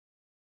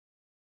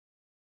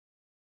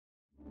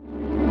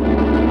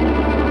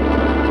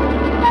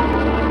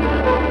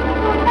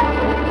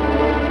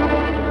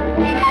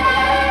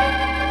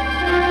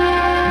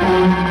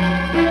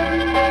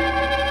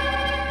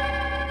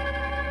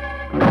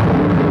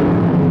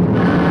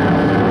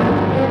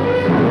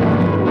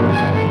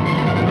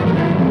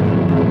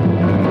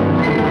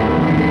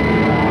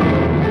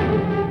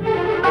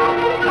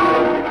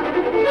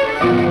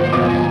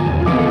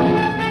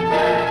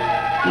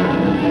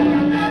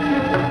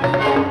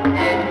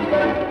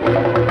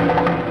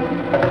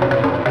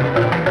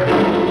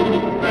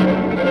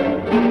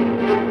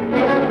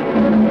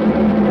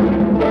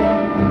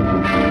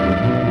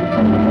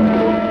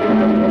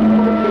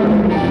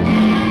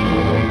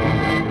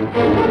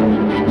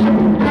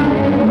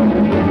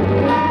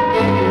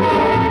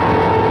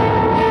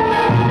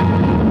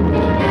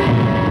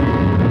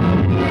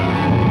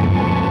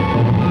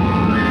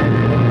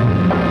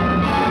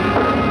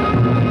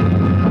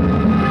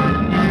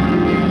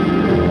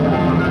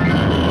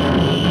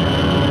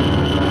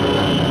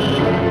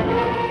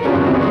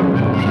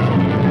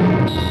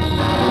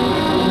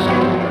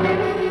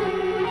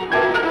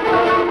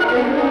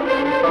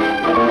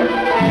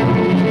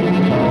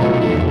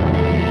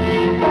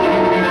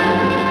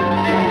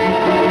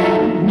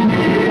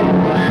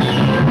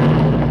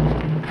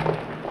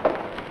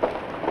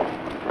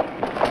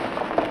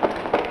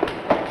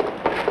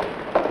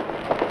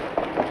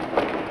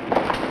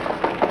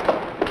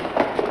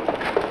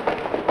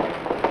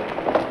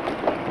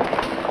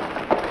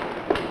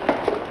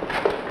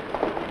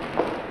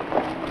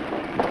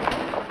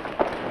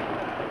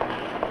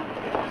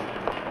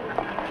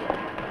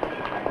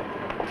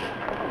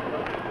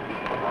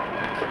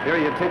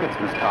tickets,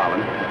 Miss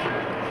Carlin.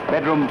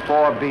 Bedroom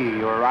 4B.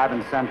 You arrive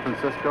in San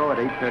Francisco at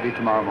 8:30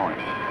 tomorrow morning.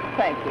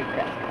 Thank you,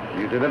 Prescott.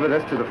 You deliver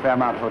this to the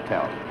Fairmount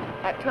Hotel.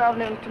 At 12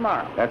 noon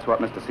tomorrow. That's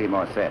what Mr.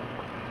 Seymour said.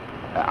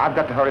 I've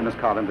got to hurry, Miss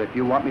Collins. If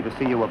you want me to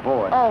see you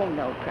aboard... Oh,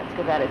 no,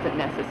 Prescott, that isn't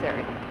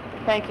necessary.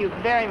 Thank you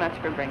very much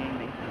for bringing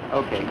me.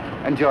 Okay.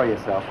 Enjoy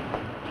yourself.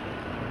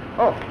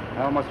 Oh,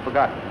 I almost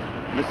forgot.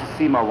 Mrs.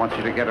 Seymour wants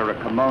you to get her a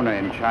kimono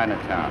in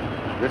Chinatown.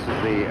 This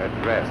is the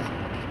address.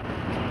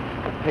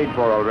 Paid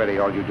for already.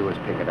 All you do is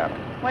pick it up.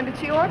 When did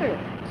she order it?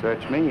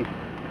 Search me.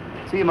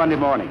 See you Monday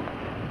morning.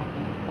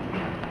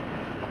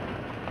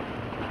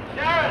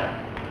 Sharon!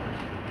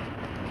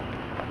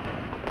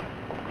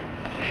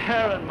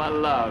 Sharon, my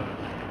love.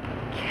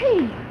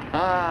 Keith!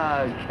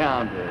 Ah,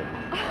 Countess.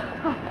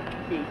 Oh,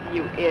 Keith,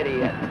 you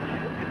idiot.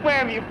 Where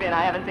have you been?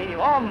 I haven't seen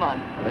you all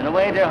month. Been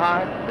away, dear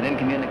heart, but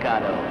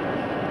incommunicado.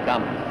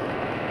 Come.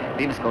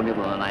 Leave us go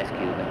nibble on an ice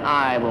cube, and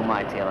I will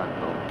my tail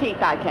unfold.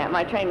 Keith, I can't.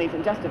 My train leaves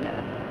in just a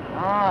minute.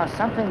 Ah,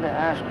 something to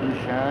ask you,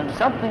 Sharon.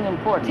 Something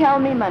important. Tell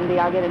me Monday.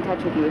 I'll get in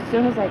touch with you as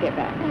soon as I get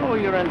back. Oh,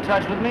 you're in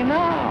touch with me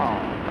now.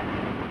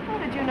 How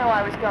did you know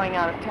I was going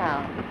out of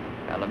town?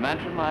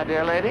 Elementary, my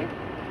dear lady.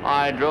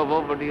 I drove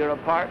over to your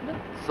apartment,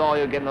 saw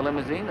you get in the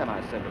limousine, then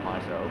I said to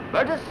myself,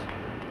 Burgess,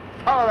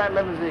 follow that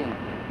limousine.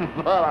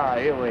 Voila,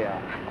 here we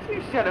are. You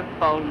should have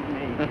phoned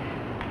me.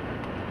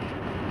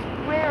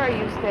 Where are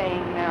you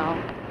staying now?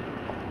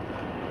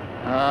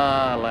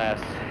 Ah,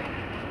 alas.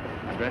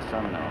 Address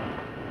unknown.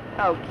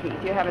 Oh,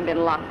 Keith, you haven't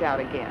been locked out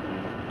again.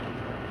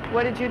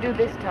 What did you do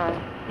this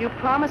time? You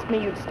promised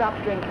me you'd stop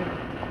drinking.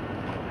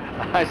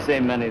 I say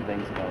many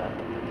things, Bella.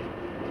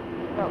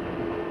 Oh,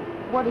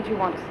 what did you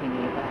want to see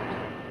me about?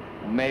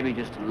 Maybe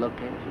just to look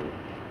into it.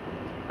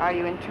 Are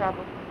you in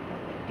trouble?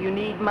 Do you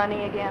need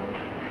money again?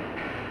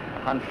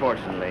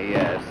 Unfortunately,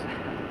 yes.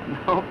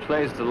 No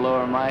place to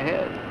lower my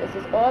head. This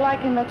is all I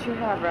can let you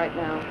have right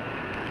now.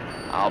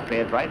 I'll pay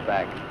it right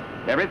back.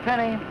 Every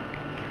penny.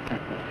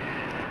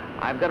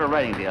 I've got a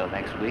writing deal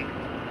next week.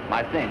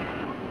 My thing.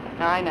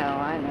 I know.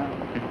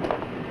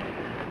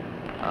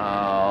 Oh,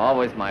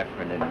 always my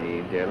friend in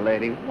need, dear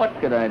lady. What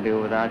could I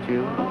do without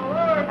you?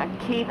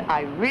 Keith,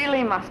 I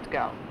really must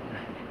go.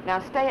 Now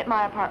stay at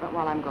my apartment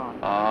while I'm gone.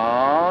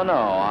 Oh, no,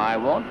 I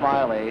won't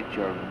violate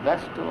your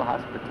vestal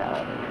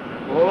hospitality.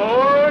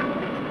 Aboard!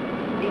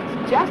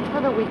 It's just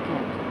for the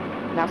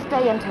weekend. Now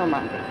stay until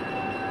Monday.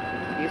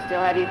 You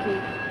still have your key?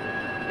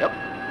 Yep.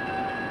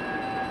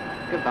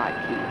 Goodbye,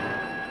 Keith.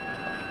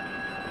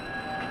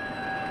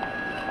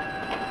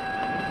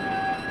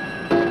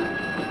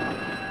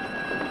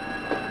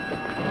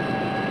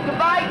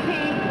 Goodbye,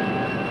 Keith.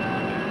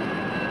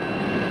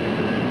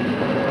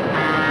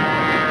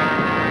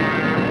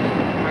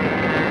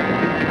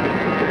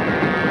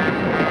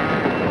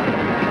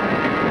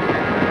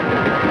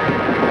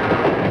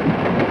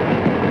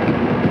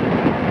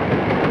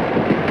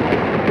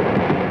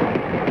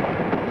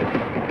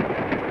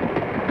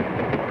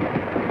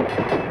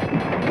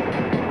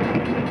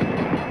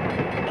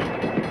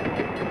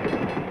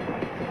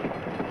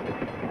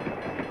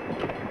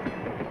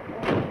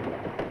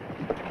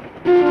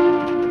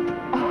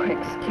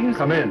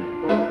 Come in.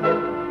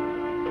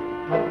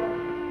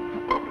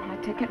 My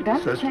ticket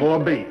does Says say...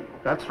 4B.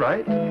 That's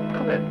right.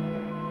 Come in.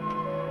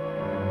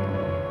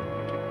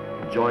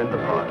 Join the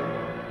party.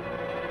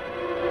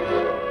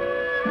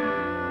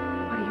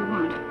 What do you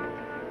want?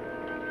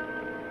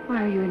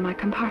 Why are you in my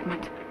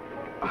compartment?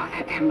 Oh,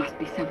 there must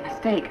be some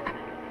mistake.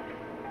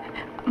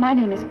 My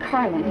name is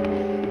Carlin.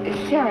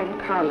 Sharon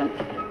Carlin.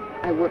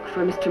 I work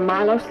for Mr.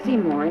 Milo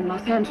Seymour in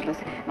Los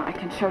Angeles. Now, I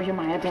can show you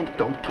my identity.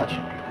 Don't touch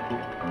it.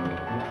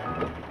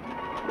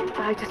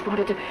 I just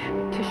wanted to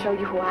show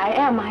you who I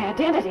am, my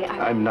identity.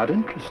 I'm not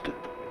interested.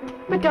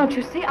 But don't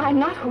you see, I'm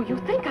not who you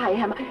think I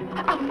am.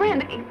 A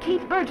friend,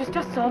 Keith Burgess,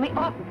 just saw me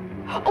off.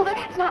 Oh,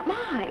 that's not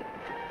mine.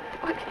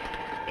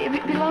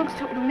 It belongs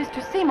to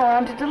Mr. Seymour.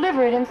 I'm to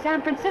deliver it in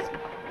San Francisco.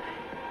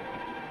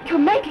 You're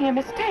making a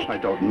mistake. I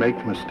don't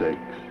make mistakes.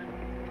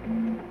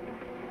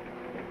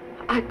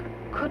 I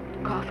could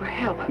call for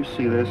help. You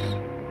see this?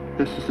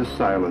 This is a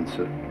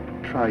silencer.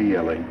 Try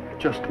yelling.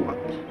 Just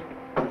once.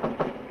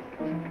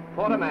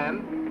 Porter,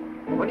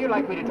 ma'am, would you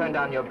like me to turn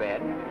down your bed?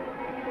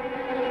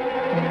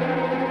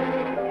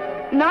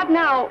 Not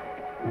now.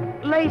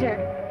 Later.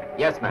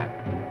 Yes, ma'am.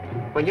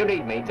 When you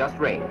need me, just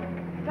ring.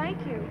 Thank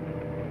you.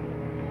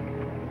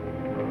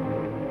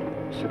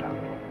 Sit down.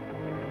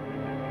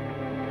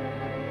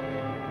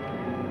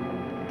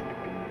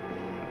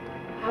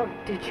 How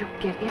did you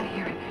get in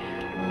here?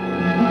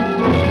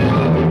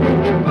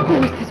 Who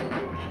is this?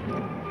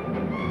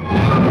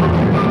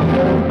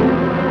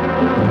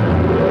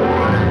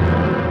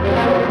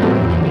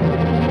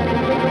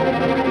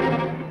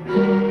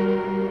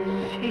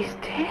 She's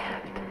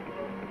dead.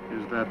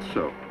 Is that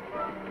so?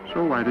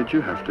 So why did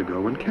you have to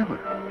go and kill her?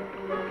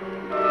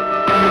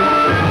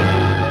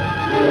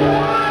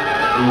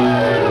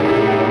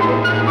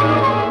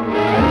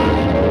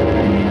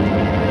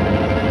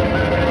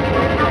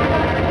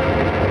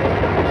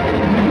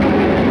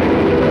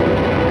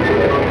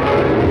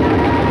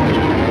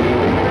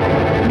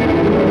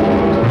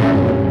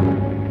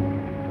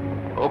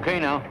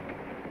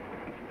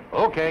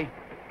 Okay.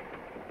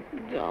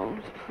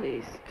 Don't,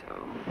 please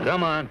don't.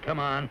 Come on, come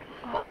on.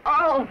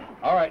 Oh!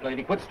 All right,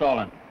 lady, quit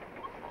stalling.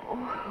 Oh,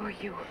 who are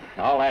you?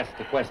 I'll ask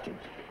the questions.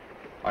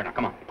 All right, now,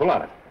 come on, pull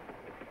out of it.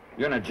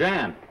 You're in a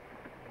jam.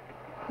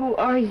 Who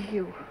are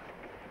you?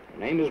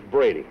 Name is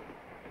Brady.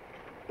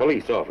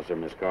 Police officer,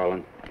 Miss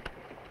Carlin.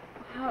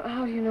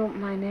 How do you know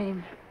my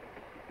name?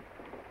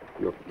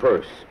 Your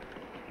purse.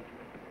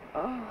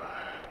 Oh,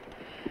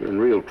 You're in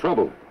real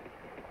trouble.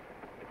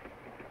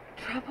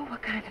 trouble?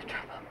 What kind of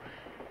trouble?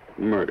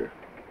 Murder.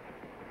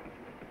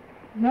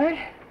 Murder?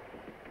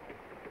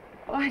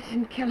 Oh, I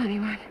didn't kill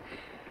anyone.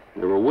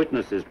 There were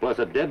witnesses, plus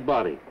a dead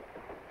body.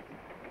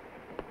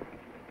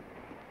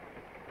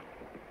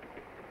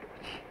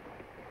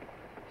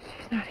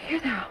 She's not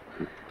here now.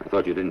 I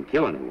thought you didn't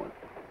kill anyone.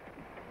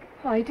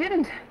 Oh, I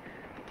didn't.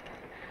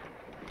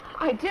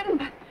 I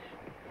didn't,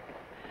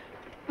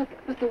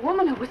 but the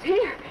woman who was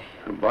here.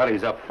 The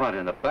body's up front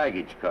in the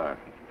baggage car.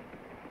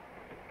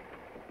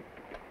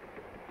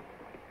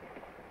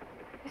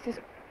 This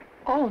is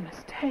all a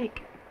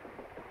mistake.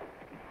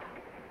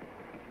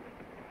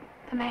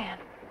 The man.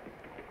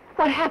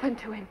 What happened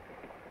to him?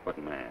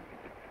 What man?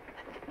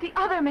 The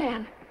other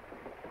man.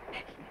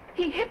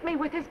 He hit me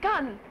with his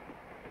gun.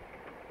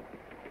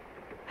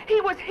 He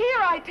was here,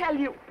 I tell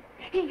you.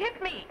 He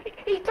hit me.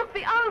 He took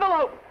the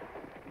envelope.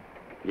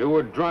 You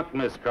were drunk,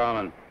 Miss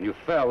Carlin. You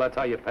fell. That's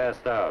how you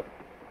passed out.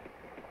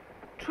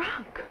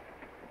 Drunk?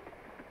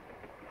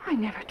 I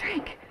never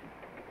drank.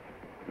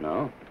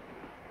 No?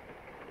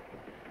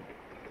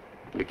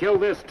 You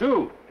killed this,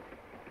 too.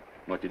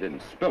 But you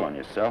didn't spill on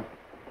yourself.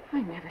 I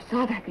never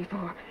saw that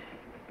before.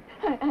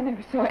 I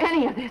never saw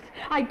any of this.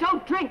 I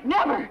don't drink,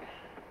 never.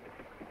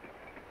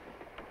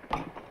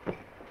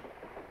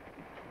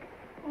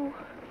 Oh.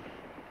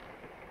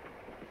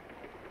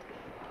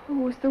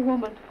 Who was the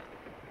woman?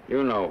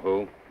 You know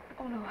who.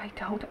 Oh, no, I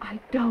don't. I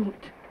don't.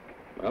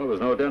 Well, there was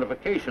no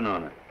identification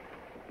on her.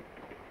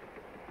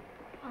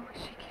 How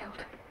was she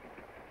killed?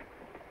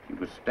 She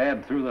was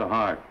stabbed through the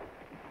heart.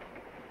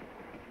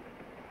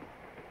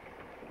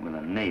 With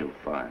a nail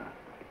file.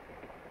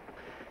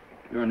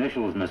 Your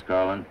initials, Miss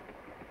Carlin.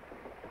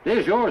 This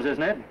is yours,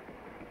 isn't it?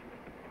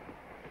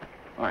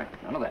 All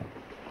right, none of that.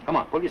 Come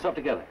on, pull yourself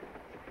together.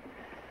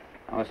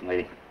 Now, listen,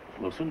 lady.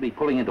 We'll soon be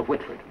pulling into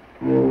Whitford.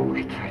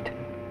 Whitford?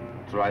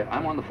 That's right.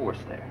 I'm on the force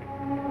there.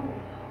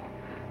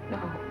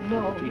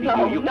 No, Gee,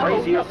 no, you no,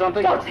 crazy or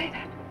something? Don't say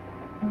that.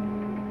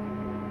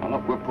 Well,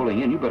 look, we're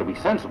pulling in. You better be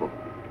sensible.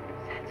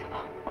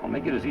 Sensible. I'll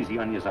make it as easy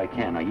on you as I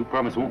can. Now, you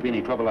promise there won't be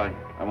any trouble. I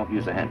won't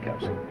use the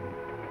handcuffs.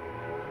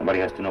 Nobody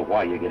has to know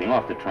why you're getting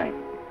off the train.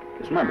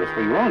 Just remember, it's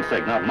for your own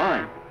sake, not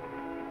mine.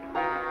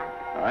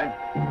 All right?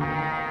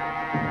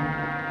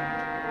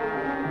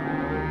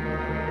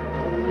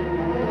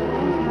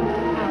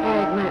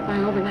 I'll bag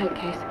my overnight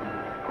case.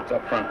 It's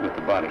up front with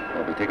the body.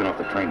 We'll be taking off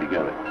the train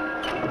together.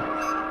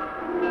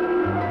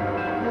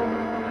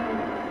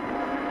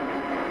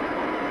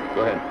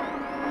 Go ahead.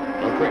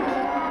 No tricks.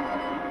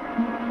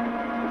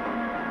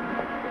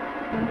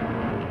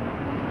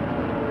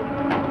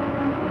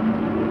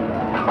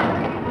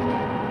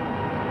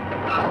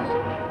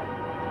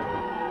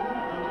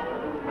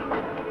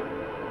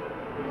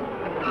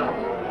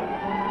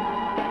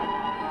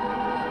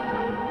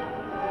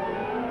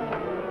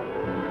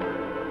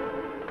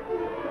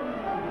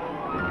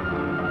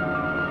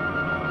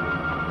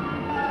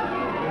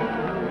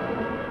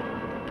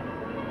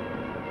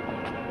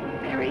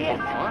 There he is.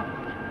 What?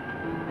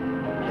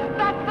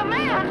 That's the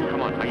man.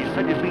 Come on, now, you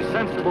said you'd be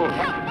sensible.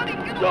 Everybody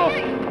get Go.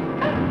 away.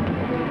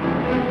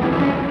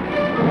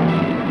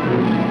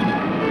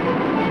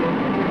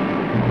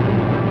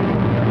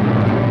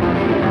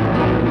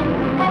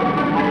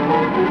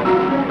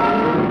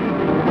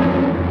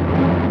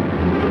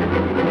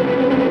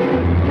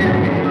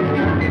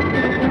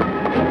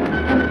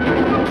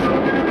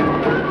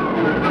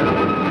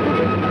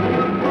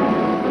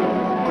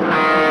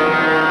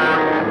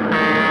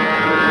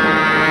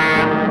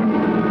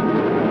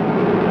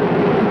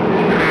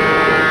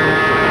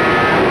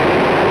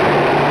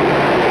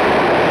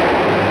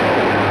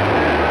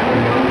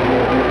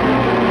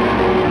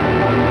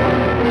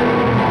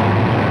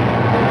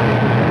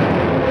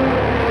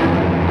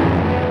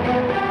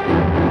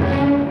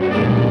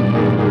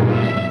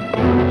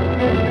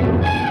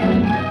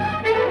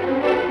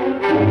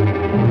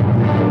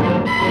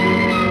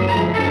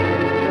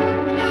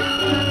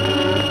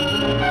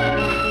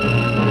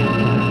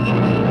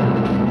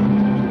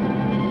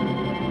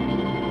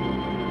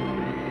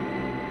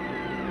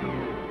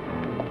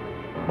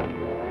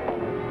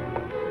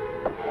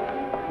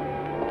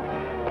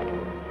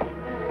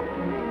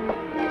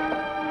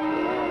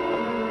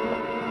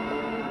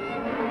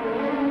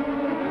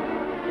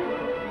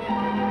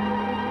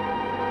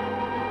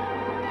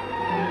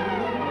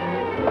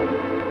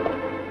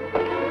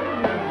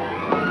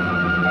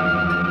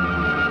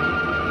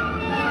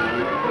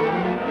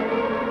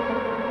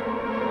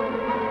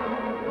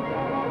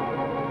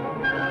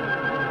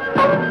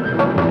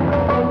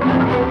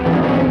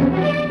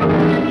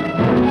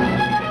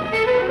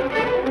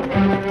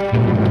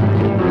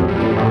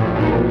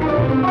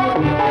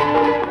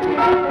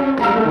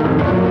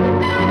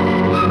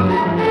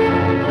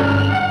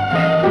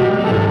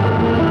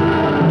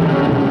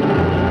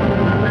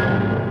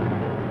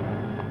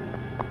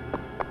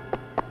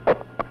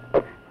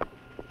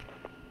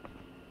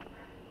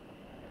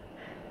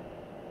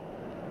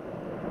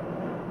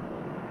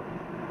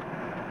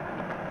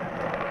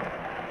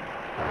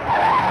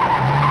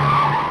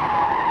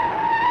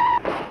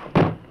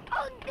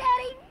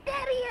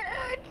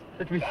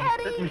 Let me see.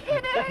 Daddy, Let me see.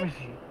 it Let me hurts.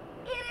 see.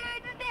 It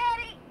hurts,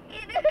 Daddy.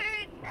 It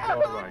hurts. You're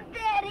Oh, right.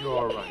 Daddy.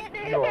 You're right.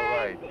 It You're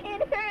hurts. right.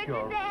 It hurts,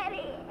 You're-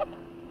 Daddy.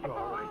 You're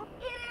all right.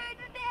 It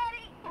hurts,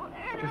 Daddy.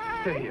 It Just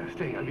hurts. stay here.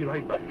 Stay. I'll be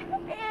right back. It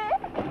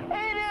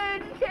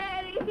hurts,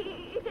 Daddy.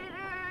 It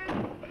hurts.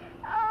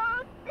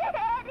 Oh,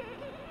 Daddy.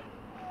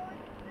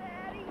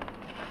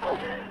 Oh,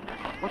 Daddy.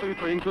 What are you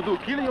trying to do?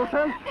 Kill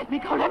yourself? Let me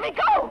go, let me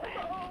go!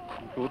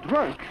 You're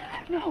drunk.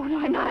 No, no,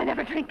 I'm not. I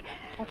never drink.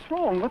 What's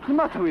wrong? What's the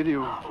matter with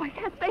you? Oh, I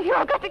can't stay here.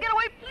 I've got to get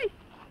away, please.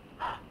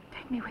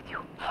 Take me with you.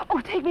 Oh,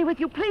 take me with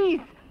you,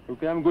 please.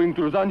 Okay, I'm going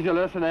to Los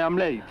Angeles and I am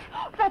late.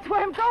 That's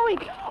where I'm going.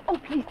 Oh,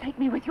 please take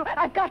me with you.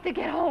 I've got to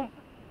get home.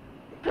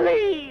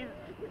 Please.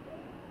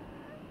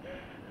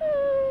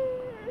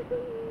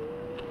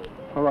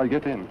 All right,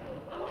 get in.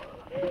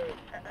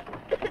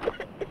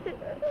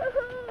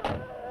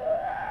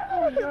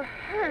 Oh, you're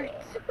hurt.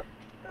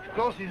 Of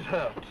course he's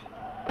hurt.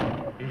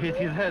 He hit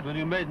his head when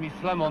you made me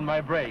slam on my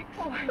brakes.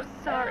 Oh, I'm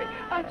sorry.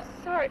 I'm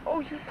sorry.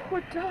 Oh, you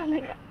poor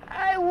darling.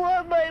 I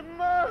want my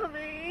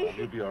mommy.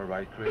 You'll be all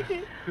right, Chris.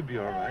 You'll be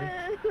all right.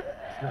 It's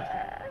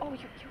nothing. Oh,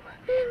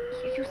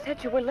 you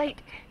said you were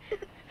late.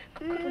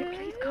 Could we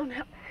please go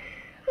now?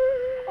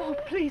 Oh,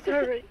 please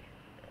hurry.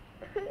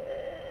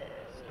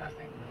 It's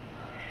nothing.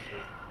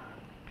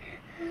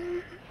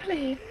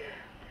 Please.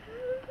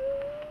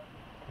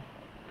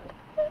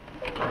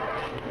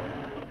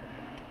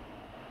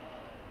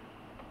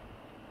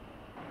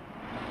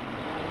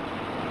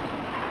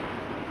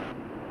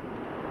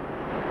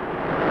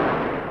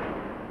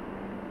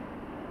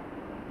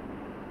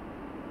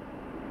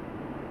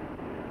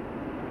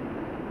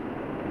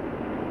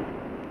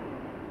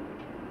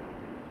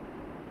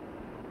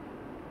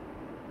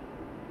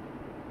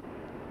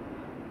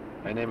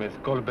 My name is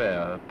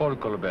Colbert, Paul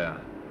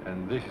Colbert,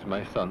 and this is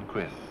my son,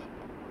 Chris.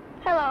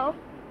 Hello.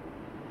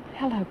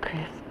 Hello,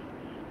 Chris.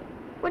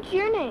 What's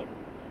your name?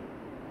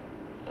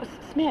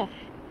 Smith.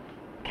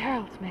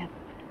 Carol Smith.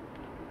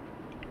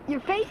 Your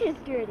face is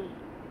dirty.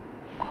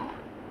 Oh,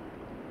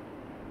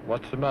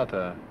 What's the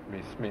matter,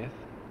 Miss Smith?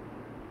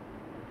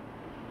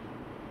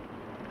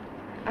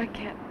 I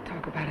can't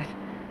talk about it.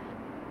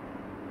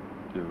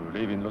 You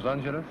live in Los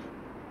Angeles?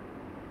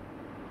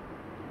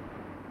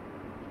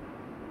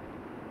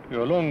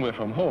 You're a long way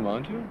from home,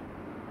 aren't you?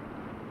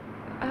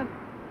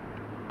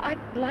 I'd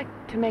like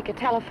to make a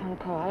telephone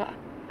call.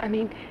 I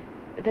mean,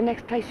 the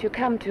next place you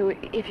come to,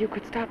 if you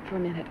could stop for a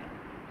minute.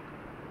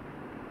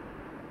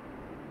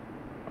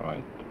 All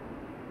right.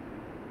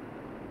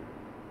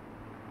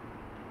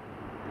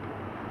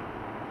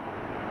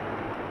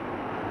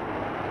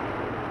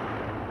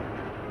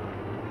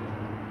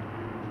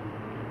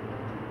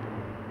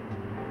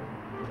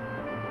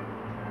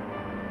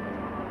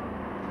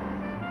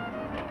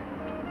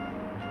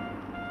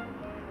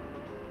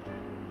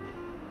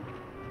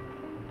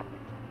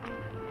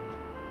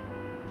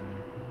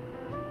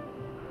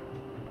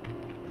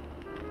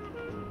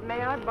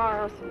 May I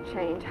borrow some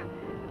change?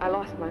 I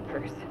lost my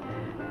purse.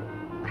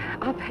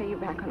 I'll pay you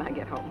back when I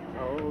get home.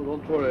 Oh,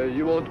 don't worry.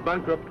 You won't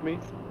bankrupt me.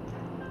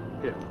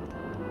 Here.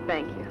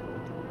 Thank you.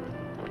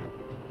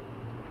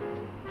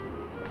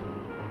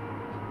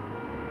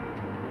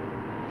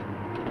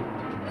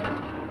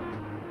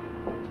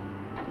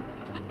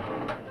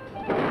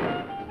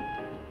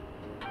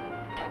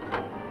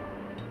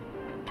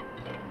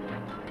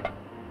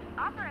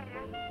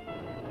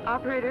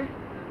 Operator,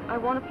 I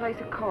want to place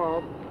a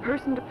call,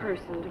 person to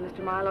person, to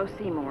Mr. Milo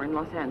Seymour in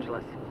Los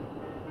Angeles.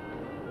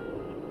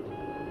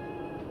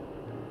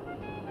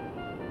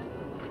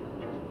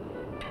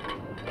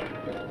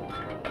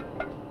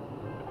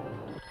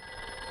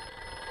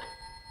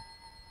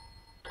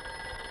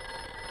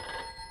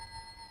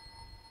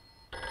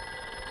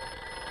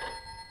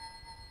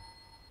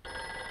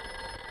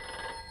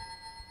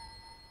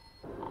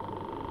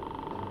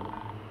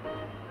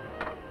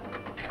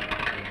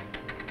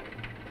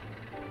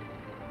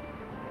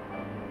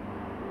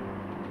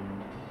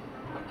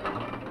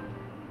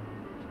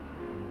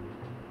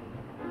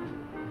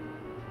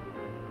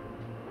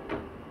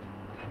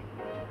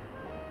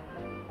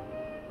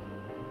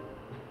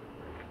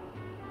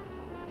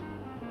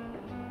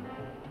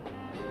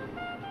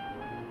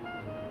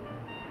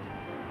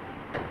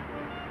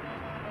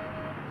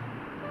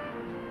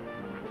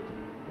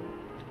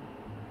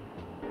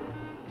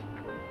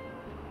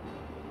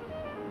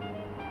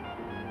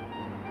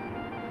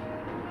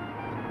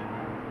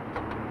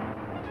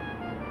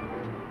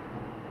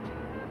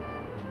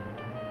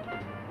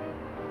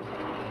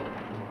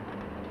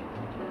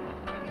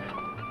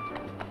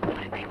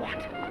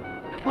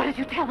 What did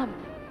you tell him?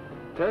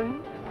 Tell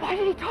him? Why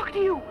did he talk to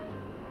you?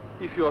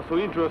 If you are so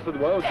interested,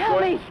 why don't you Tell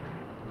go me!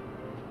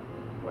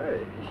 Well,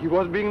 he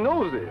was being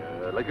nosy,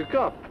 like a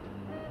cop.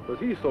 But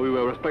he saw we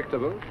were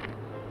respectable.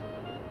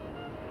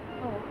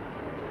 Oh.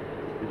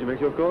 Did you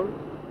make your call?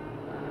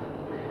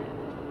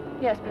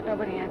 Yes, but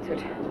nobody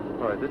answered.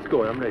 All right, let's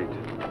go. I'm late.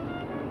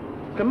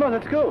 Come on,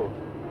 let's go.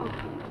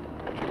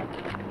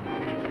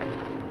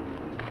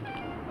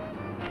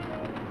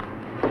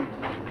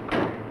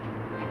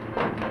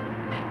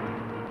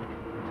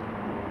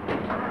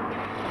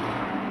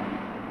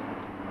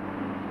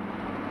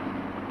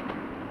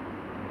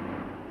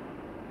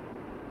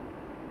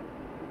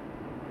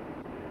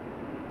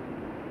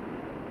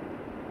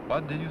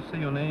 What did you say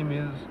your name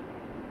is?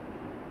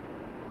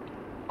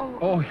 Oh.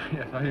 Oh,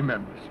 yes, I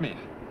remember. Smith.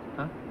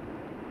 Huh?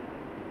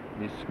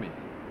 Miss Smith.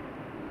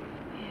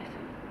 Yes.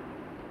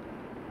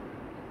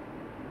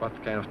 What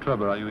kind of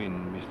trouble are you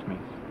in, Miss Smith?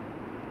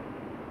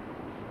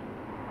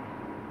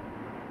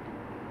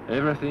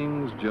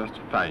 Everything's just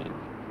fine.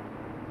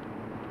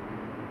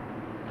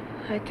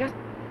 I just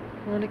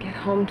want to get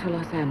home to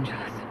Los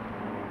Angeles.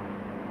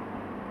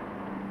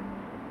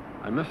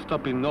 I must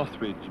stop in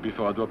Northridge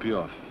before I drop you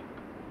off.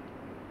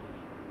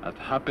 At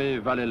Happy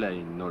Valley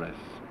Lane, no less.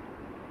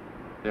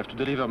 I have to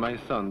deliver my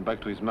son back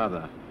to his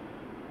mother.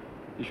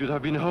 He should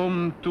have been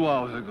home 2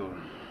 hours ago.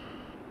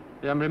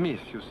 I am remiss,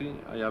 you see.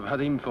 I have had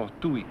him for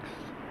 2 weeks.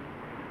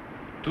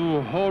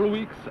 2 whole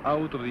weeks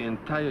out of the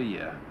entire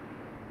year.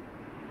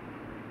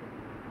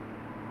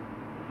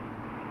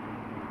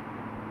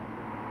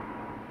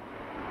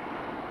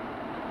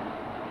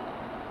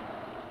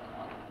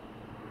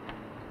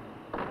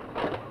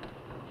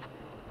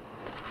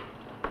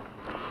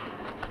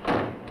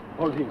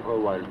 Hold him for a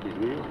while, please,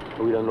 will you?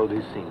 So we unload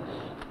his things.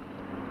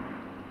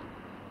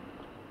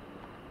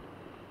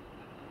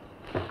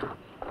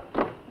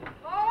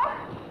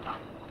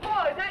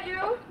 Paul, is that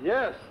you?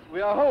 Yes,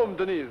 we are home,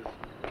 Denise.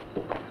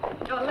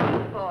 You're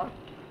late, Paul.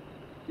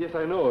 Yes,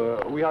 I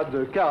know. We had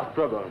the car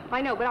trouble.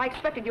 I know, but I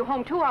expected you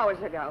home 2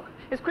 hours ago.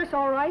 Is Chris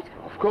all right?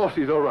 Of course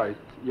he's all right.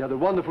 He had a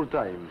wonderful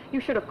time. You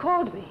should have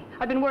called me.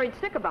 I've been worried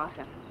sick about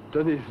him.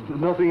 Denise,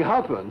 nothing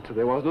happened.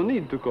 There was no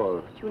need to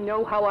call. You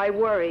know how I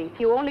worry.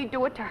 You only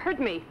do it to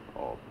hurt me.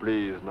 Oh,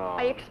 please, now.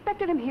 I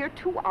expected him here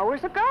 2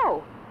 hours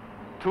ago.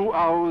 2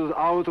 hours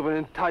out of an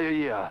entire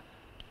year.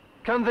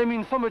 Can they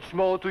mean so much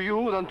more to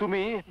you than to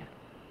me?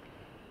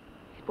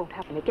 It won't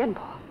happen again,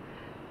 Paul.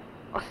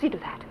 I'll see to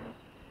that.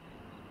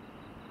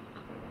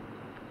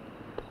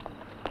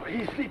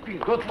 He's sleeping.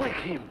 Don't wake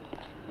him.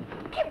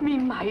 Give me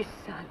my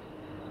son.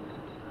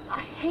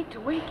 I hate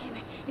to wake him.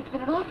 It's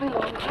been an awfully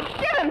long time.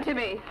 Give him to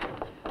me!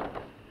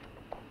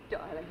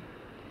 Darling.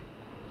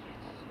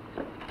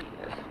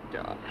 Yes,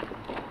 darling.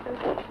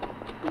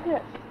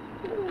 Yes.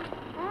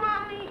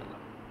 Mommy!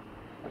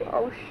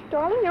 Oh,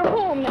 darling, you're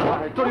home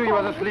now. I told you he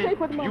was asleep. Safe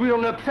with Mom. You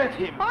will upset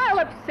him. I'll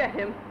upset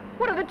him.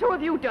 What have the two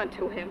of you done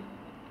to him?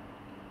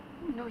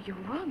 No, you're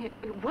wrong. It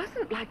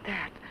wasn't like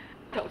that.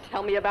 Don't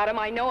tell me about him.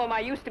 I know him. I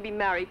used to be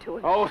married to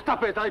him. Oh,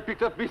 stop it. I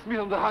picked up Miss Smith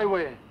on the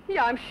highway.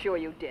 Yeah, I'm sure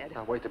you did.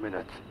 Now, wait a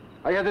minute.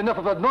 I had enough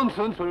of that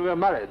nonsense when we were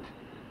married.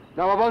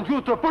 Now I want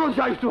you to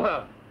apologize to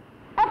her.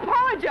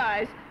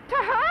 Apologize? To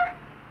her?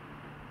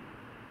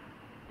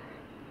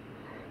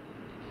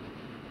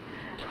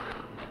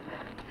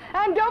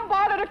 And don't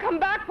bother to come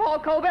back, Paul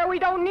Colbert. We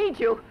don't need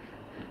you.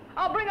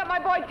 I'll bring up my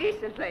boy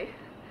decently.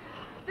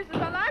 This is the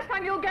last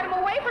time you'll get him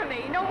away from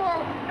me. No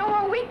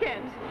more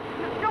weekends.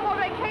 No more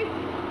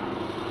vacations.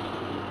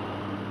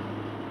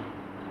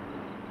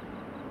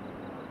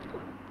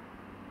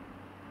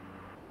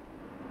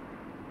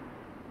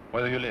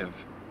 Where do you live?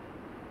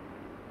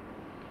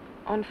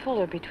 On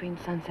Fuller, between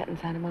Sunset and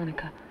Santa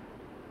Monica.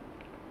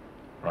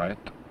 Right.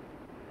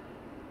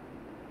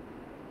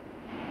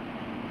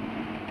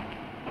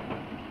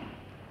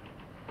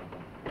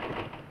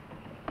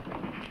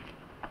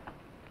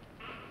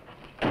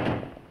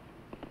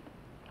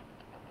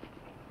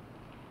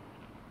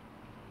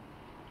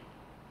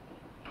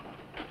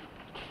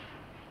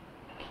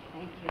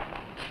 Thank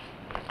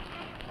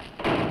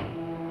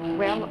you.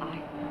 Well,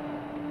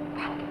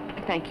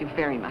 thank you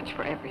very much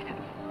for everything.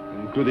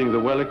 Including the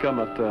welcome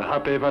at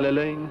Happy Valley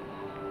Lane?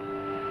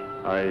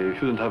 I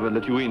shouldn't have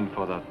let you in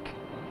for that.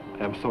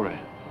 I'm sorry.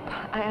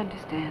 I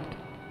understand.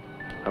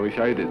 I wish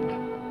I did.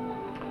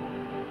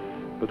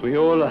 But we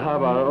all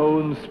have our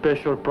own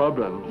special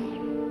problems,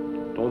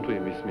 don't we,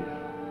 Miss Smith?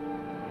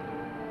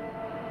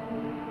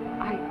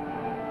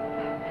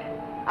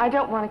 I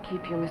don't want to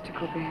keep you, Mr.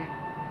 Colbert.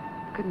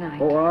 Good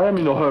night. Oh, I am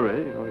in no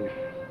hurry. You know,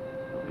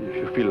 if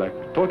you feel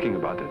like talking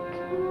about it.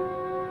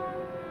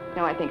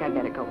 No, I think I'd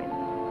better go in.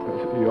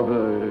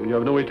 You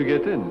have no way to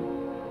get in.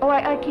 Oh,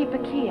 I keep a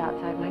key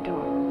outside my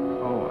door.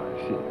 Oh, I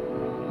see.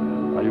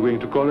 Are you going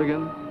to call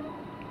again?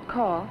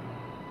 Call?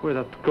 Well,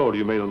 that call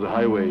you made on the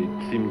highway,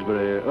 it seemed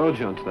very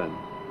urgent then.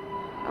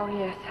 Oh,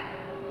 yes.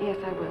 Yes,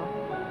 I will.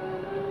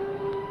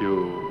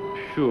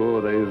 You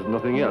sure there is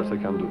nothing else I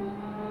can do?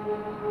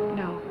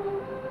 No.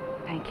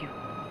 Thank you.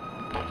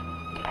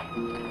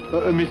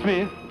 Miss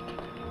Smith?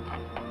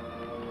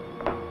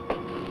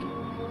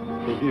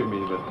 Forgive me,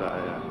 but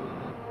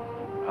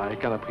I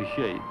can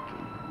appreciate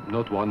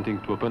not wanting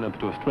to open up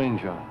to a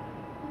stranger.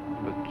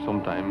 But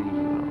sometimes,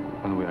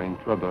 when we are in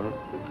trouble...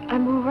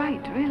 I'm all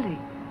right, really.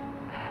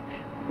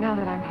 Now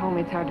that I'm home,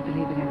 it's hard to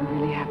believe it ever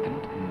really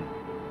happened.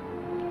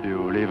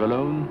 You live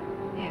alone?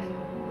 Yes.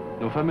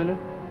 No family?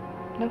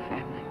 No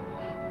family.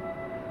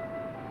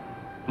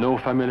 No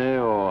family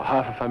or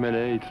half a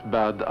family, it's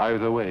bad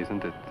either way,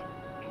 isn't it?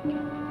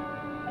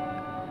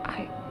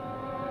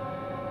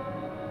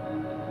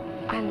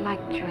 I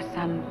liked your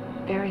son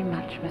very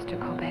much, Mr.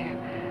 Colbert.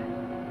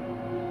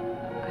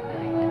 Good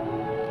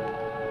night.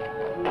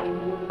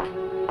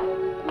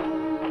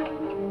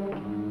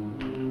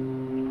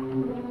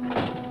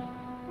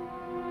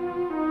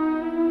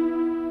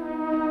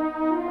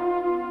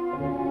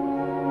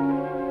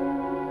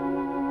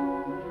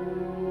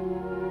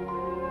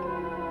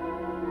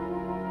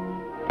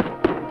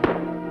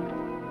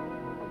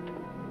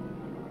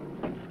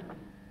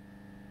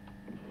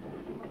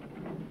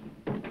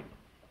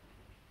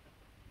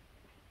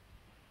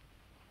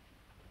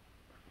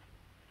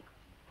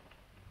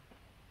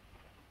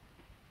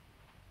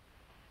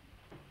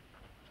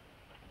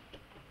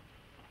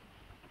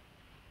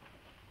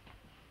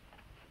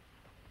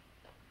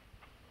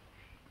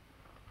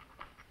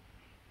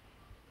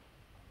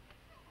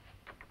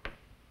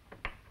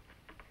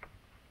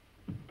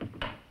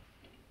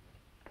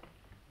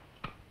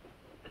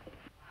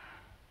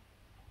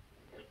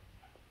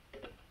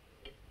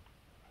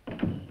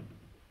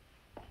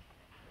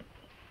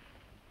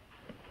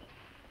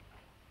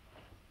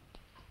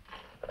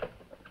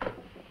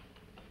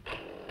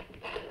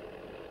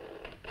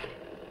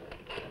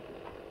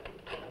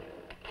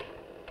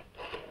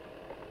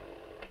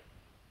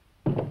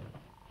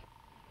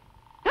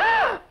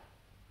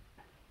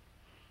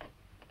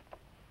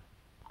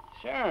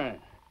 Sharon.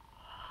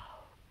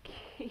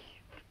 Keith.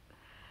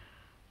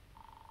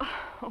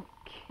 Oh,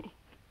 Keith.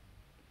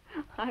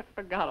 I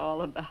forgot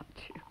all about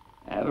you.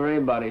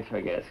 Everybody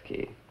forgets,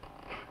 Keith.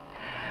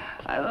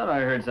 I thought I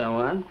heard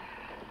someone.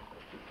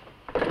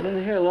 You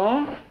been here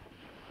long?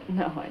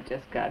 No, I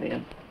just got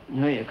in.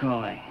 Who are you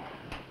calling?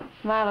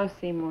 Milo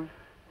Seymour.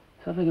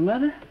 Something the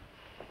matter?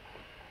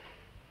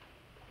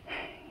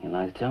 You'd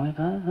like to tell me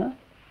about it, huh?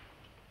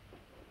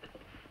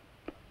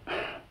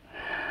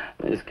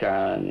 Miss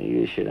Carlin,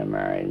 you should have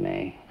married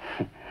me.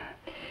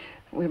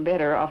 We're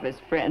better off as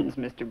friends,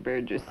 Mr.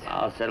 Burgess.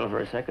 I'll settle for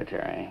a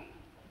secretary.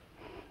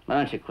 Why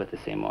don't you quit the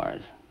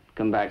Seymours?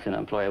 Come back to an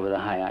employer with a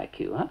high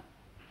IQ, huh?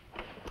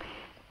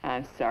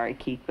 I'm sorry,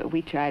 Keith, but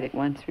we tried it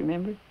once,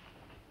 remember?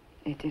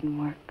 It didn't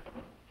work.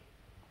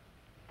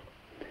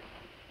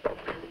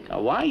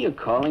 Now, why are you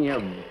calling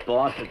your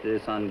boss at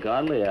this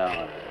ungodly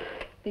hour?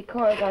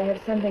 Because I have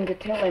something to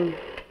tell him.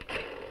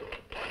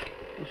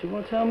 You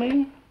won't tell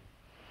me?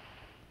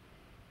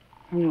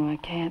 No, I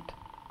can't.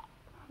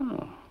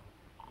 Oh.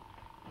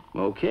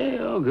 Okay,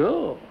 I'll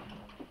go.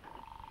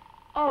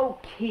 Oh,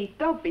 Keith,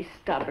 don't be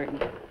stubborn.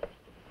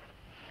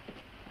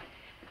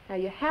 Now,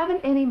 you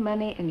haven't any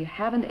money and you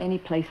haven't any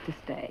place to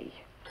stay.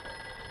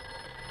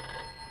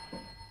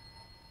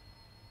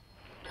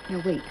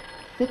 Now, wait.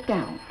 Sit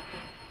down.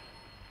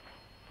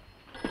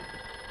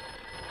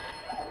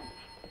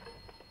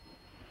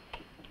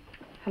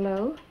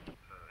 Hello?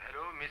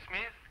 Hello, Miss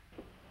Smith?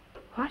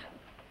 What?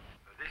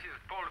 This is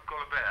Paul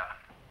Colbert.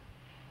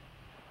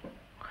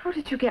 How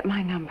did you get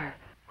my number?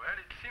 Well,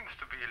 it seems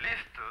to be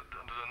listed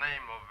under the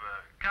name of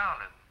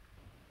Carlin.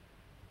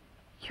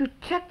 You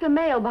checked the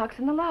mailbox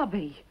in the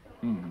lobby.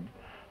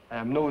 I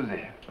am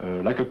nosy,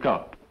 like a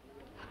cop.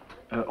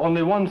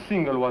 Only one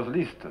single was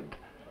listed.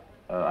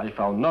 I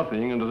found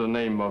nothing under the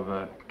name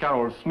of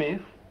Carol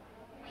Smith,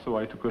 so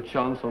I took a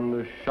chance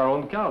on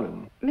Sharon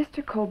Carlin.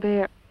 Mr.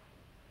 Colbert,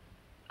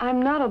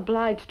 I'm not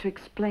obliged to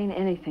explain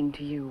anything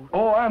to you.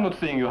 Oh, I'm not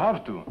saying you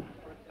have to.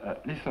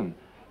 Listen,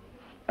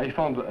 I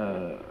found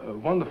a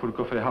wonderful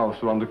coffee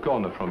house around the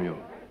corner from you.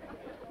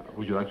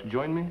 Would you like to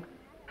join me?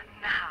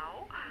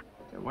 Now?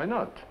 Why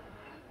not?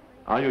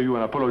 I owe you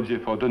an apology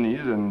for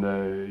Denise, and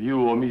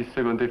you owe me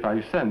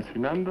 75 cents,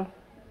 remember?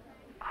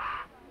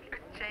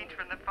 Change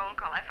from the phone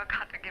call. I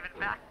forgot to give it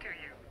back to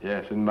you.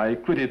 Yes, and my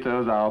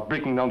creditors are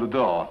breaking down the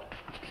door.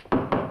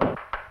 Can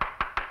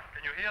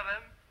you hear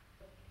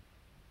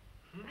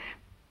them?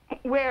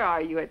 Where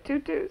are you, at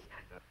Tutu's?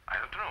 I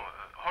don't know.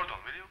 Hold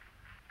on, will you?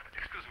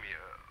 Excuse me,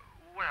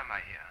 where am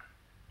I here?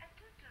 At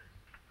Tutu's.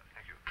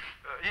 Thank you.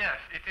 Yes,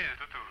 it is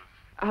Tutu's.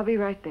 I'll be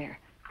right there.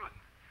 Good.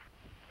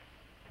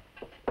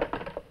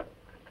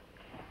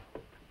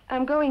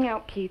 I'm going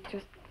out, Keith,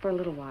 just for a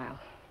little while.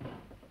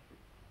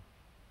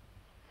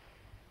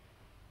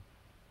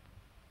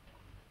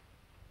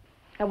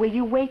 Now, will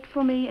you wait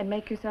for me and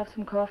make yourself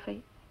some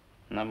coffee?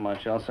 Not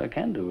much else I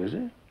can do, is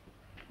there?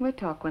 We'll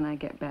talk when I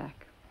get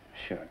back.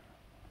 Sure.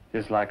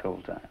 Just like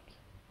old times.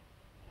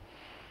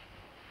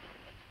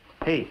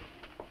 Hey.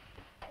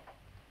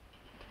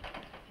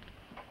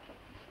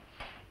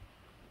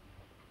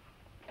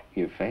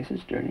 Your face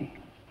is dirty.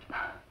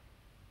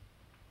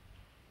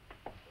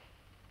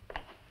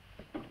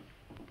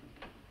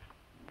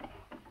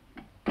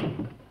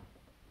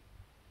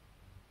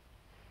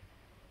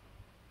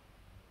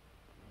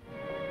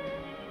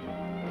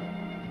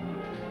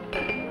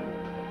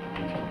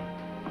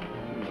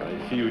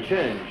 I see you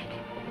changed.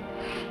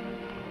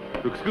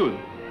 Looks good.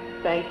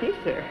 Thank you,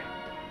 sir.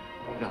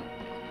 Now.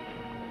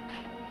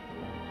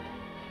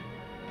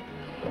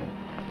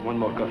 One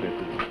more coffee,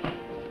 please.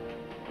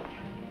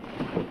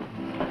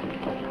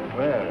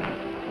 Well,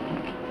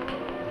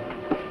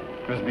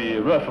 it must be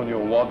rough on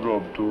your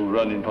wardrobe to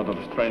run in front of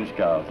strange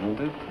cars, isn't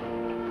it?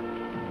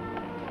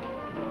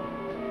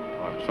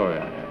 Oh, I'm sorry.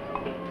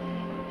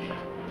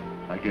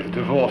 I guess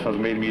divorce has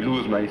made me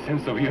lose my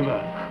sense of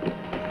humor.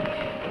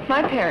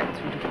 My parents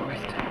were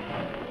divorced.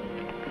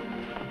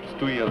 It's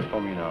 2 years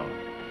for me now.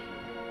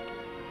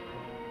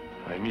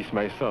 I miss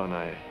my son.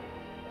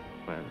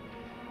 Well,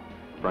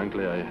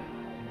 frankly,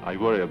 I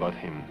worry about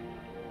him.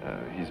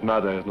 His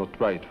mother is not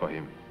right for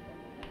him.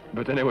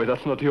 But anyway,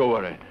 that's not your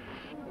worry.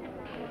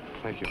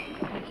 Thank you.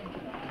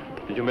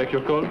 Did you make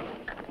your call?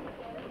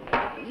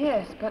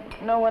 Yes, but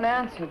no one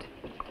answered.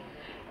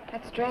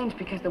 That's strange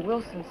because the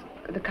Wilsons,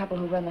 the couple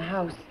who run the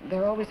house,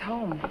 they're always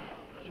home.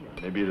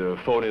 Maybe the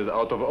phone is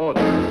out of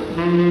order.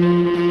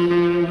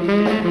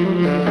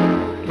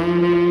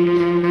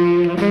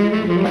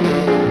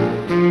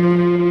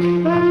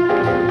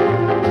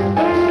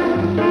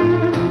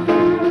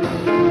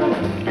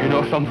 You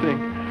know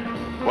something?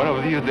 One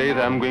of these days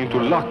I'm going to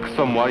lock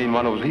someone in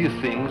one of these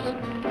things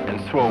and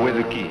throw away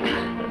the key.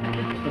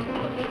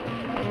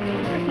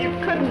 You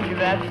couldn't be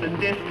that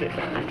sadistic.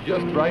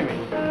 Just try me.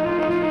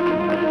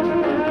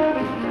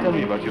 Tell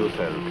me about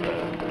yourself.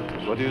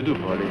 What do you do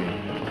for a living?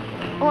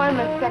 Oh, I'm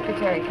a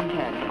secretary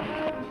companion.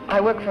 I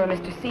work for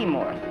Mr.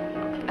 Seymour.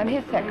 I'm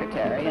his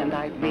secretary, and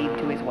I read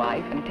to his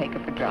wife and take her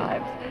for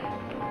drives.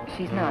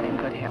 She's not in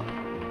good health.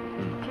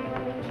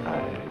 I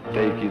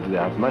take it they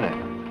have money.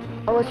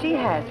 Oh, well, she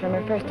has from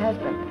her first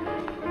husband.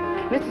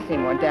 Mr.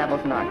 Seymour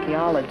dabbles in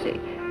archaeology.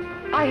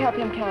 I help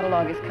him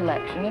catalog his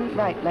collection and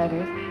write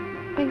letters,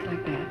 things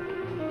like that.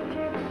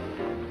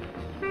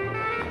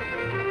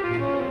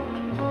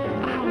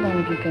 How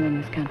long have you been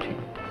in this country?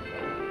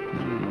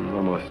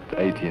 Almost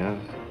 8 years.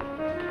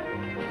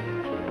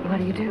 What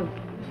do you do?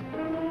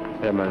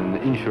 I'm an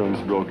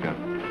insurance broker.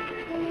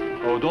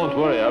 Oh, don't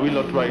worry, I will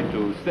not try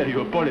to sell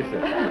you a policy.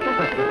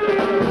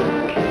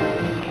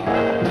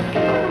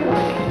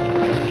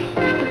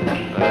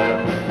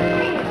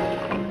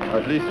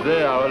 At least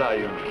they are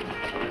alive.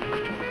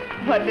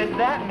 What does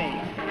that mean?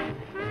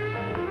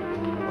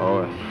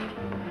 Oh,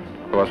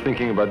 I was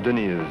thinking about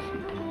Denise.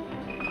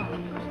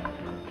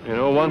 You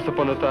know, once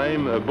upon a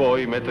time, a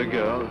boy met a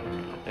girl,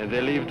 and they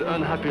lived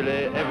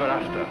unhappily ever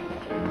after.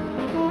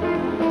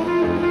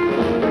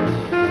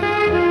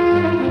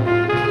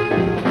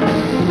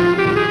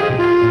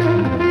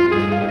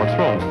 What's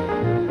wrong?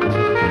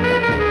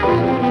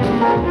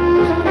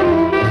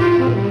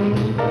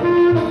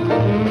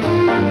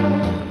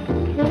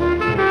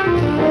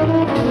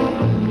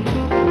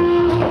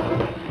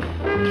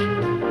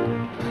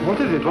 What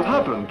is it? What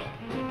happened?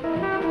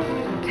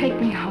 Take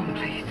me home,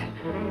 please.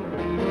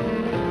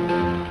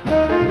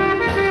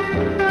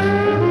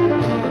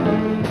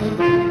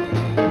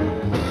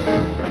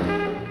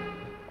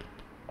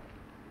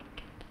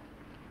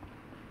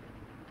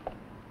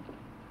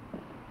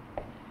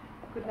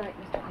 Good night,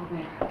 Mr.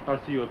 Colbert.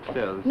 I'll see you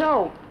upstairs.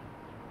 No.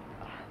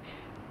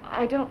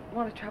 I don't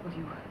want to trouble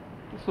you.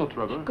 It's no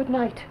trouble. Good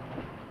night.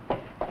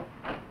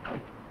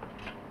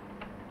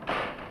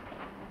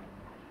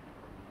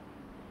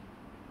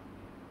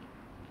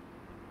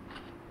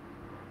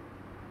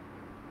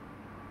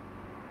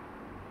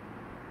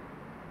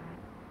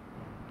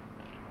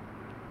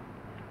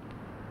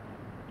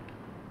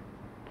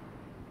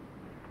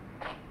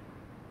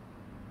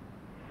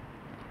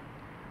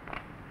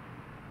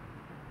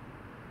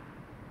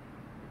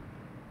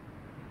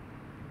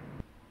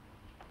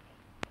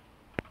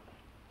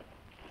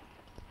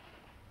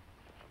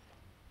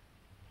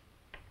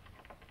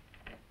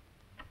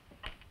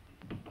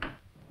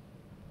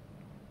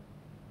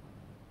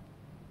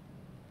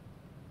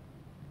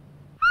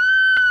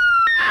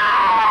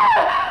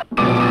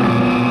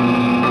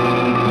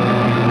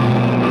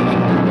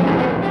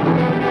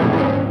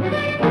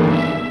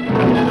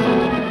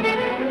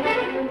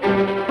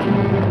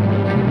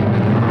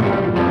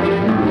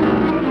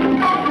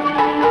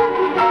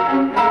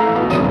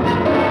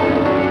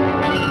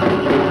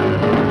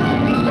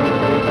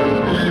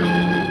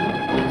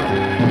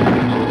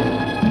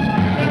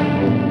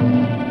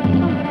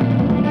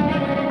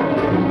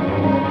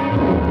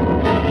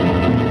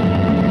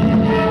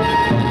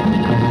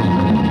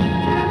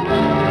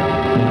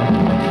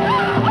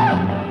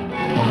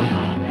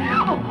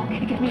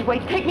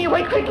 Take me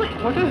away quickly.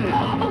 What is it?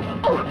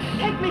 Oh,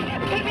 take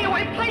me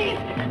away, please.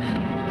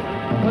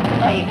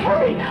 Please,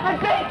 hurry. I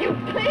beg you,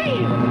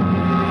 please.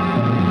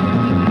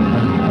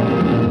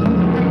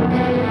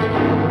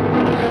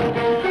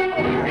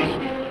 Hurry.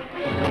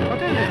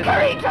 What is it?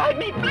 Hurry, drive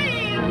me, please.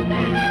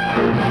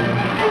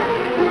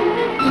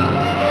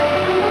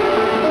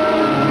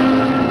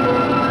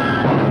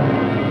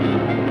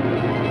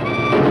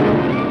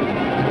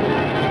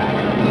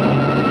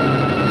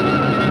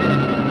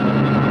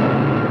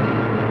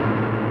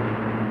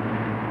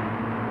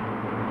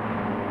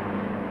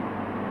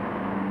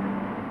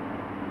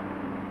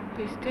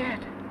 He's dead.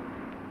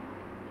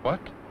 What?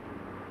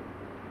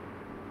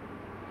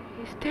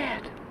 He's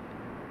dead.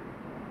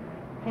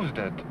 Who's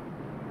dead?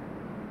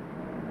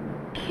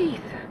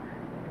 Keith.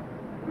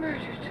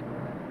 Murdered.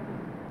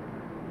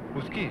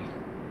 Who's Keith?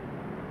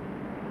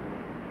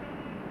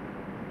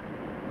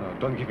 No,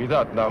 don't give me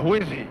that. Now, who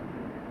is he?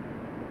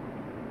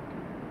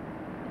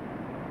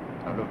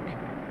 Now, look.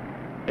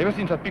 Ever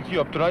since I picked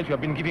you up tonight, you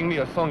have been giving me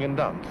a song and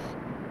dance.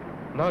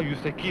 Now you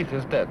say Keith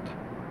is dead.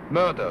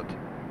 Murdered.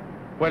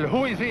 Well,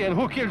 who is he and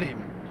who killed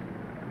him?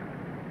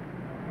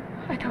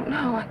 I don't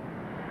know.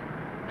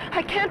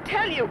 I can't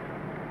tell you.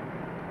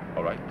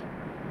 All right.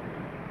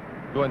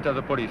 Go and tell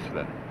the police,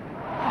 then.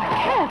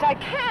 I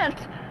can't.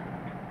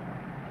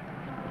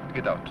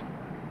 Get out.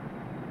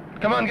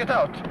 Come on, get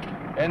out.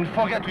 And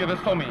forget you ever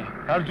saw me.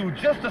 I'll do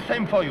just the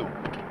same for you.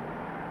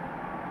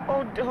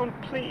 Oh, don't,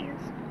 please.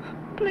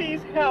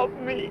 Please help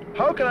me.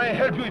 How can I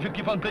help you if you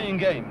keep on playing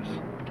games?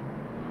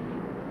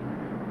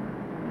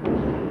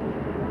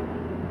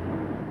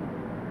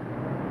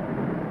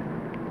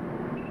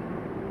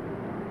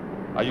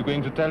 Are you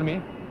going to tell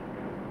me?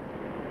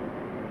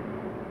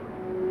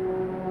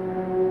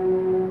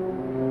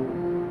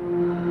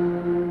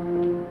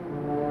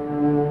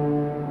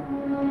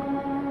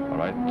 All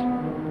right.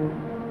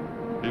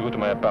 You go to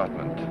my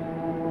apartment.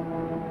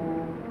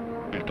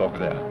 We'll talk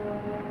there.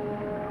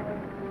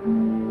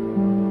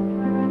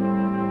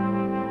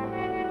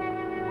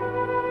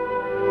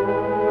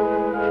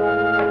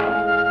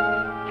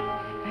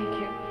 Thank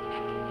you.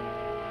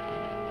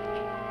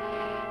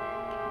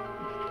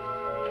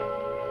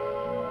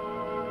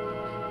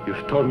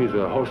 You've told me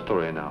the whole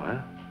story now, eh?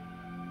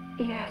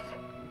 Yes.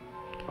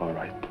 All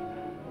right.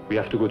 We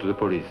have to go to the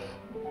police.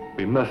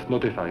 We must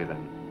notify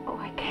them. Oh,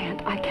 I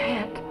can't. I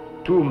can't.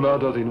 2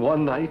 murders in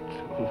one night?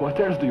 What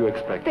else do you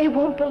expect? They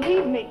won't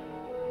believe me.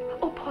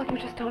 Oh, Paul, you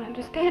just don't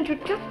understand. You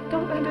just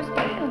don't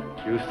understand.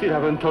 You still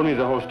haven't told me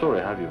the whole story,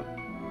 have you?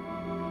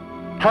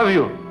 Have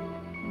you?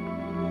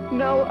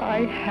 No,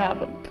 I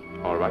haven't.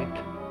 All right.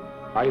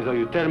 Either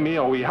you tell me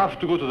or we have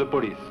to go to the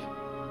police.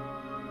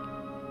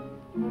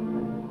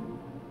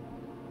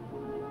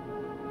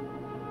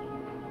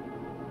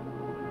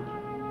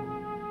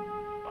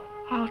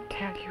 I'll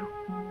tell you.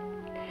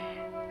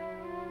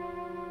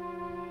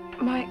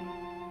 My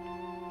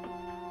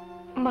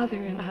mother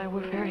and I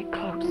were very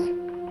close.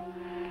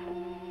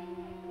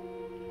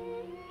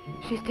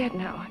 She's dead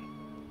now.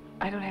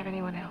 I don't have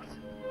anyone else.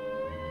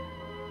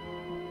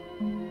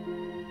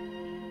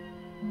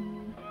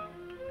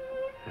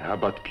 How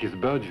about Keith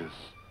Burgess?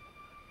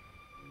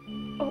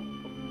 Oh,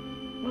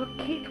 well,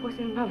 Keith was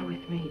in love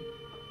with me.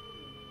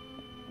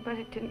 But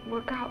it didn't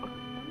work out.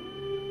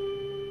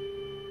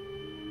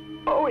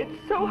 Oh,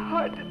 it's so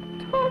hard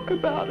to talk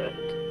about it.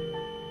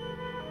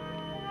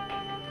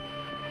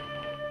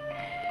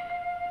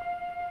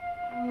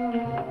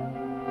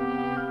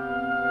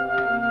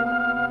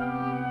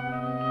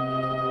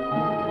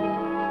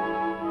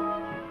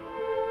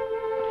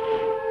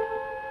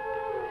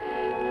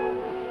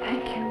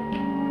 Thank you.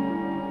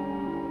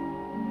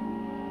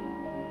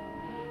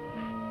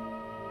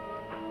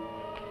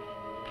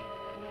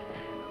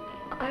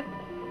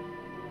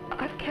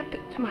 I've kept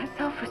it to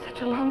myself for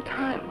such a long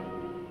time.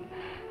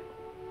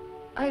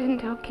 I didn't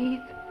tell Keith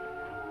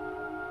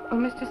or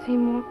Mr.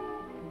 Seymour.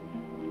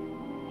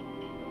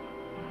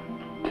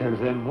 Tell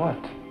them what?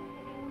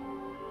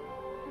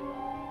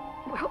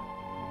 Well,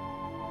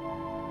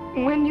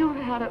 when you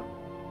had a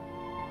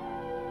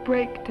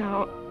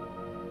breakdown,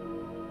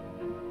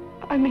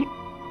 I mean,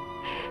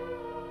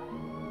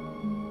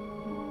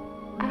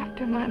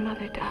 after my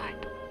mother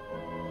died,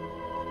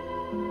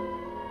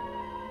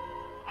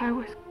 I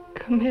was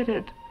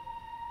committed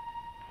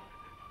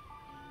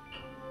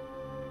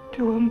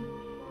to a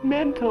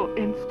mental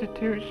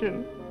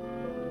institution.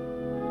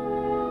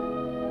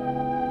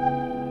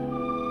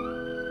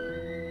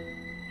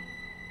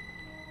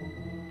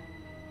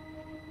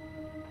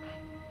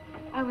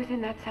 I was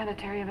in that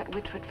sanitarium at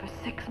Whitford for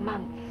 6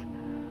 months.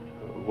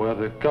 Where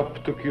the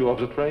cop took you off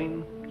the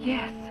train?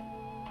 Yes.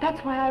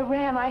 That's why I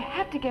ran. I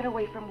had to get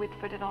away from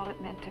Whitford and all it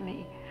meant to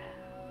me.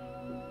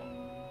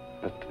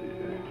 But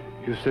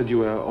you said you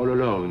were all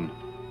alone.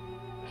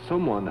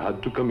 Someone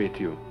had to commit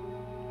you.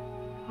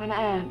 An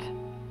aunt.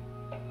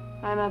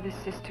 My mother's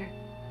sister.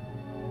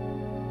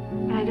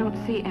 I don't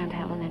see Aunt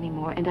Helen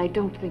anymore, and I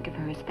don't think of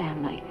her as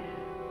family.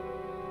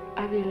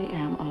 I really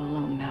am all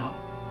alone now.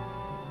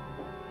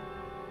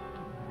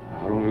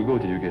 How long ago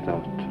did you get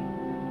out?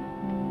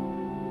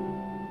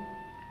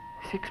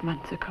 6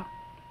 months ago.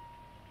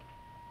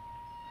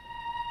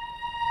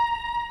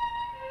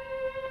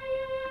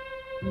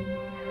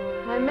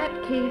 I met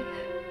Keith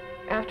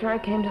after I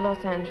came to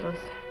Los Angeles.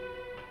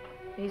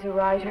 He's a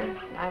writer,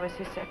 and I was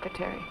his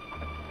secretary.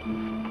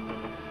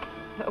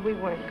 But we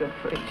weren't good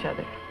for each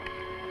other.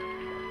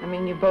 I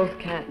mean, you both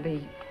can't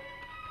be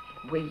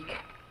weak.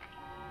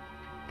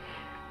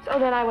 So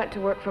then I went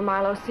to work for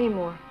Milo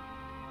Seymour.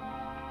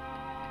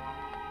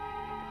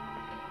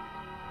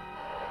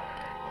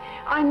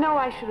 I know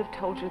I should have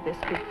told you this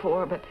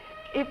before, but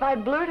if I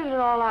blurted it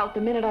all out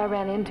the minute I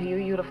ran into you,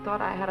 you'd have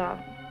thought I had a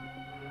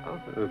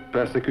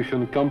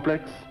persecution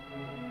complex?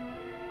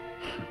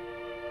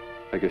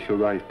 I guess you're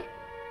right.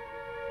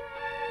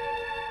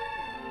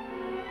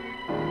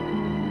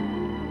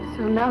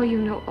 So now you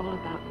know all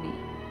about me.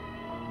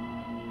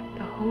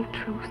 The whole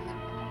truth.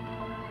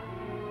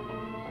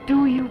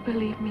 Do you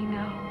believe me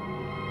now?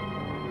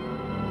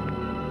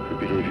 I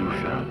believe you,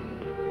 Sharon.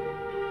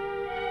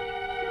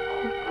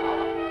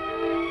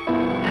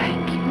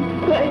 Thank you.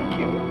 Thank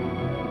you.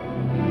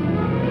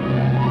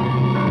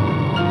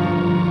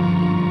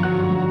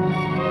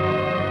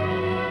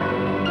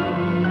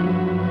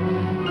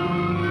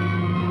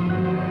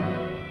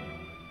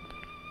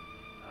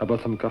 How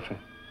about some coffee?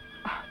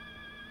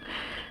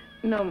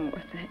 No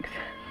more, thanks.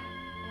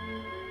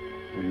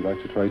 Would you like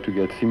to try to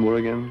get Seymour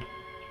again?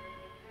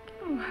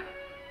 Oh,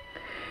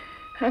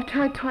 I've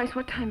tried twice.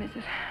 What time is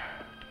it?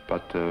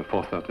 About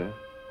 4:30.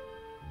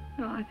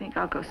 No, I think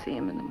I'll go see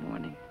him in the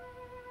morning.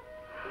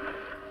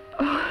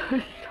 Oh,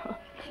 so...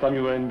 It's time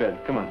you were in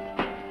bed. Come on.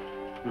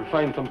 You'll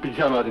find some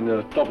pajamas in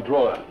the top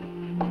drawer.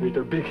 A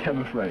little big,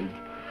 I'm afraid.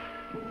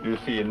 You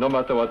see, no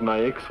matter what my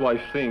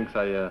ex-wife thinks,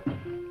 I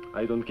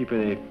don't keep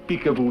any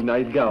peekaboo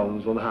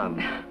nightgowns on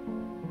hand.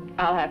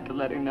 I'll have to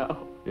let her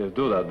know. Yes,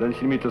 do that. Then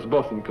she'll meet us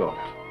both in court.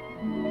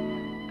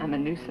 I'm a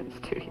nuisance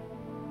to you.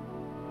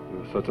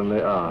 You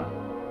certainly are.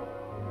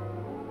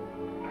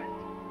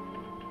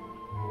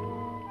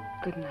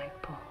 Good night,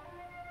 Paul.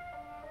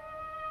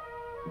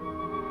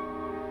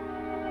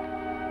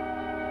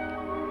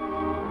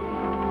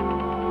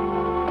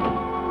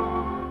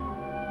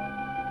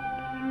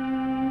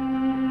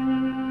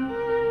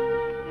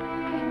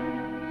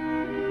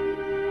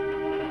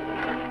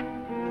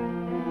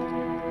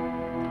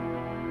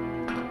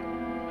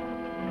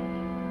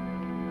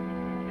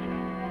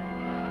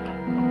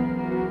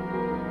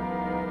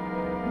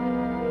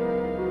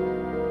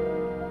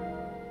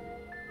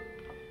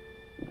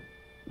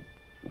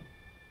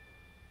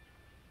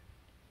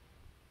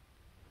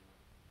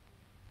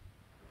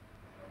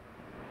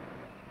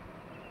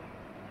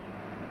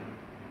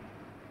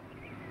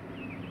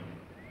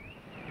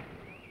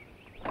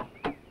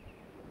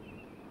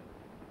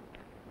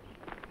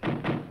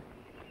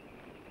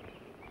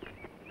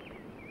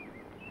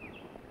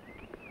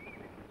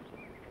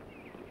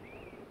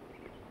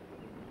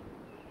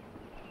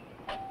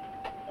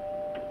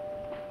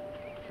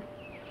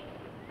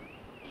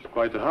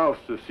 Quite a house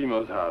the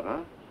Seymours have, huh?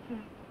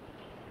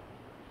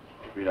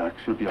 Relax,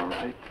 you'll be all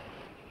right.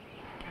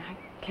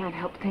 I can't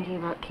help thinking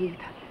about Keith.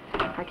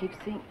 I keep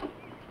seeing...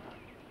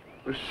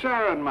 Well,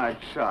 Sharon, my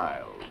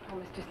child. Oh,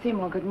 Mr.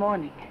 Seymour, good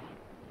morning.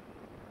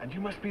 And you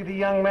must be the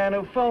young man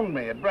who phoned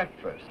me at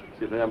breakfast.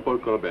 Yes, I am Paul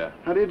Colbert.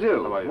 How do you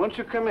do? How are you? Won't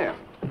you come in?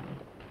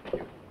 Thank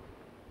you.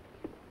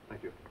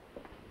 Thank you.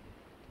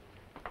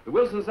 The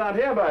Wilsons aren't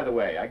here, by the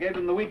way. I gave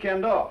them the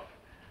weekend off.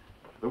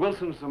 The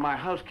Wilsons are my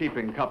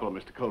housekeeping couple,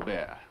 Mr.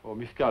 Colbert. Oh,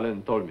 Miss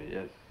Carlin told me,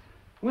 yes.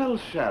 Well,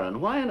 Sharon,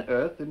 why on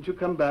earth didn't you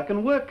come back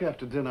and work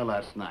after dinner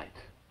last night?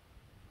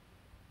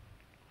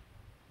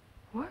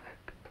 Work?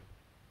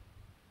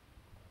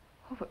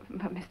 Oh,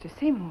 but Mr.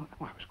 Seymour...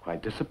 Oh, I was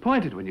quite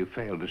disappointed when you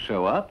failed to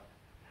show up.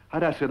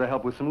 I'd asked her to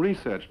help with some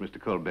research, Mr.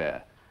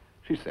 Colbert.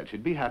 She said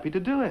she'd be happy to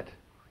do it.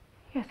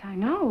 Yes, I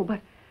know, but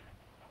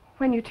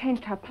when you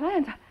changed our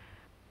plans...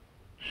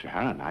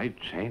 Sharon, I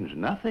changed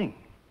nothing.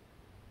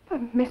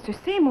 But, Mr.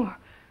 Seymour,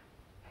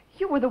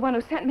 you were the one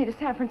who sent me to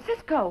San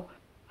Francisco.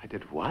 I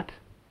did what?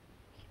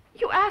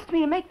 You asked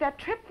me to make that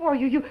trip for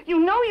you. You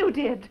know you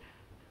did.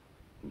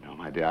 No,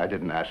 my dear, I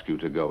didn't ask you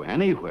to go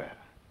anywhere.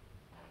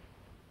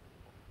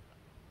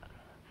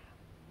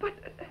 But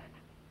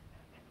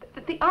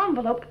the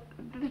envelope,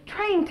 the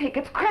train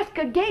tickets,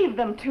 Kreska gave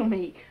them to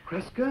me.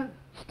 Kreska?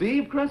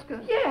 Steve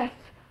Kreska? Yes.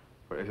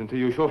 Well, isn't he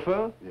your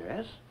chauffeur?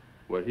 Yes.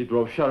 Well, he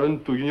drove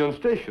Sharon to Union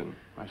Station.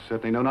 I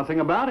certainly know nothing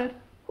about it.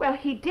 Well,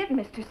 he did,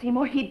 Mr.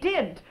 Seymour, he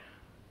did.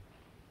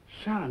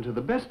 Sharon, to the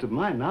best of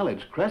my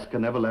knowledge, Kreska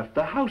never left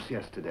the house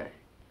yesterday.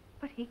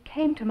 But he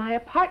came to my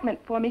apartment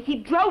for me. He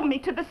drove me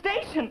to the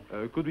station.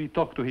 Could we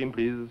talk to him,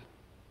 please?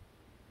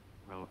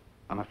 Well,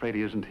 I'm afraid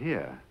he isn't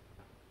here.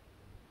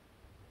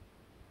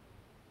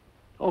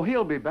 Oh,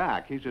 he'll be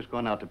back. He's just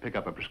gone out to pick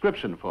up a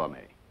prescription for me.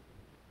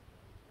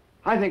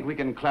 I think we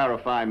can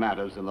clarify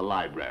matters in the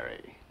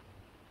library.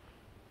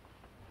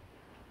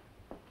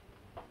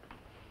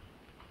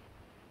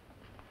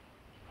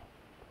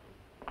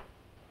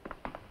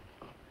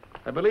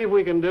 I believe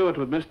we can do it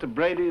with Mr.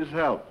 Brady's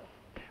help.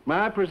 May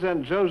I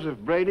present Joseph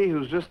Brady,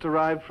 who's just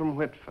arrived from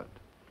Whitford?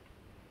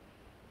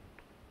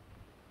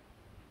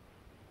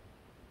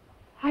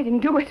 I didn't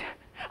do it.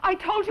 I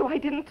told you I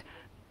didn't.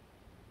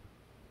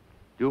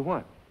 Do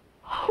what?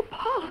 Oh,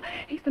 Paul,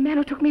 he's the man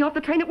who took me off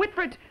the train at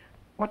Whitford.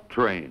 What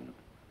train?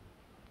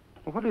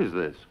 What is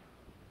this?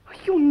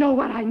 You know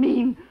what I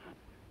mean.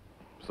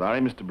 Sorry,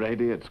 Mr.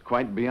 Brady, it's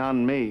quite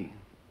beyond me.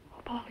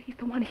 Oh, Paul, he's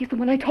the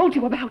one I told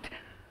you about.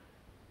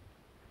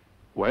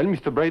 Well,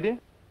 Mr. Brady?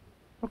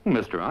 Look,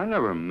 mister, I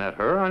never met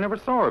her. I never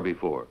saw her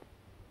before.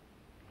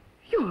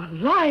 You're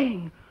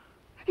lying.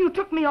 You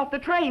took me off the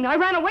train. I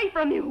ran away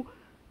from you.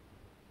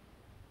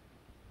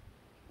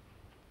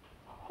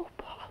 Oh,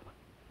 Paul.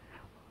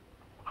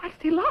 Why does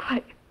he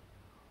lie?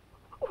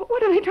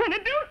 What are they trying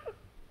to do?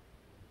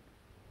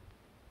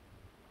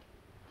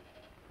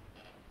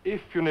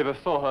 If you never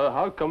saw her,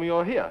 how come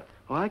you're here?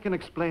 Well, I can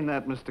explain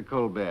that, Mr.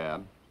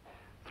 Colbert.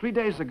 3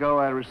 days ago,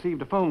 I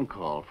received a phone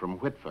call from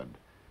Whitford,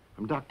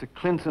 from Dr.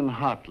 Clinton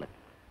Hartley.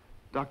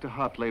 Dr.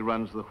 Hartley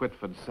runs the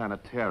Whitford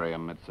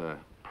Sanitarium. It's a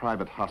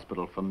private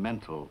hospital for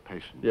mental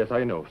patients. Yes,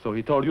 I know. So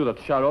he told you that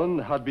Sharon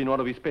had been one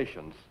of his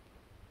patients.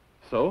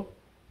 So?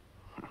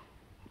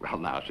 Well,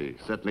 now, she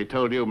certainly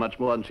told you much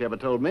more than she ever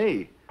told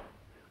me.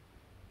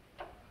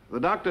 The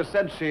doctor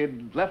said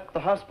she'd left the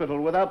hospital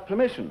without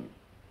permission.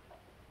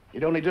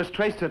 He'd only just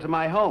traced her to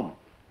my home.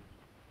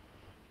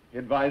 He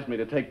advised me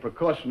to take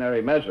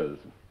precautionary measures.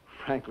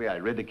 Frankly, I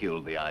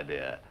ridiculed the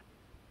idea.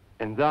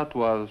 And that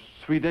was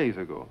 3 days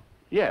ago.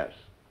 Yes.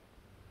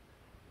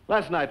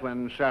 Last night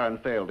when Sharon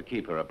failed to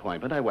keep her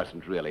appointment, I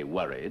wasn't really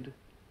worried.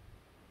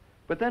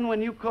 But then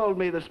when you called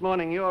me this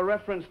morning, your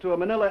reference to a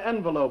manila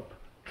envelope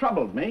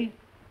troubled me.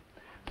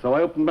 So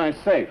I opened my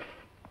safe.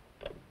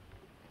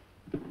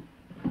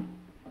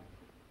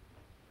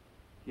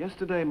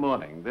 Yesterday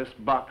morning, this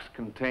box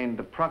contained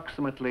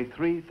approximately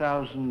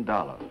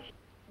 $3,000.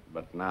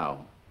 But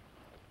now...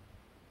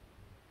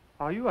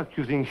 Are you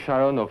accusing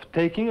Sharon of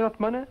taking that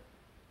money?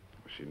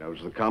 She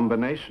knows the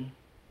combination.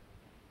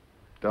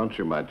 Don't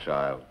you, my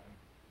child?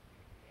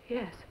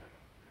 Yes.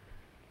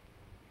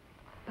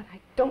 But I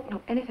don't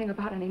know anything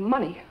about any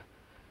money.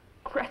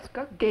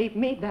 Kreska gave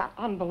me that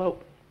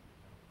envelope.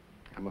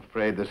 I'm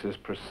afraid this is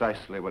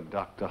precisely what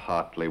Dr.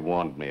 Hartley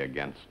warned me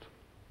against.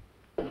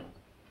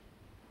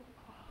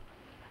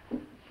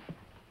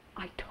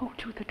 I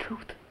told you the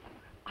truth.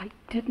 I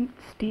didn't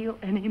steal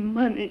any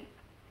money.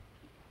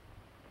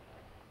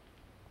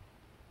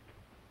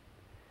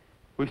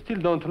 We still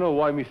don't know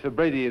why Mr.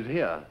 Brady is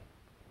here.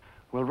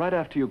 Well, right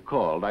after you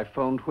called, I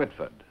phoned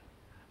Whitford.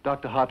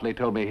 Dr. Hartley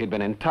told me he'd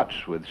been in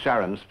touch with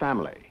Sharon's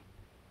family.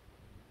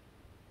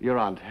 Your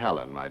Aunt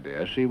Helen, my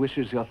dear, she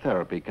wishes your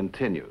therapy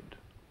continued.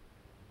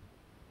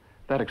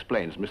 That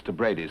explains Mr.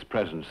 Brady's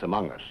presence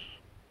among us.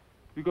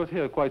 You got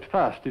here quite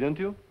fast, didn't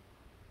you?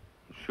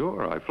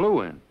 Sure, I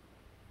flew in.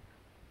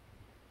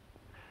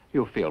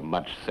 You'll feel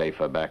much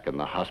safer back in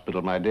the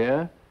hospital, my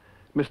dear.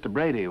 Mr.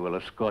 Brady will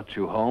escort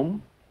you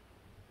home.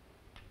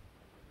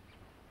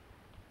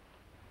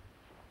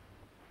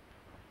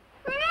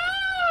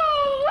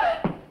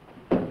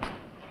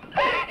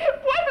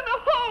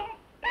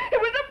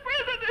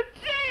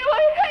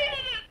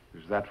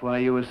 that why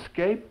you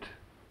escaped?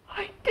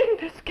 I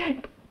didn't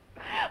escape.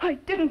 I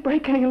didn't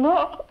break any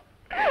law.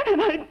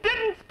 And I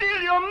didn't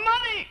steal your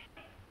money.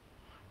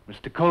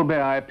 Mr.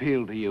 Colbert, I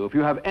appeal to you. If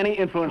you have any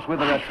influence with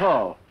her at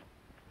all...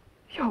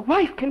 Your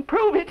wife can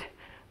prove it.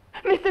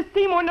 Mrs.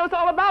 Seymour knows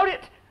all about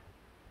it.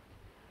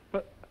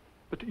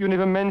 But you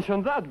never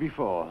mentioned that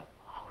before.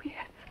 Oh,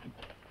 yes.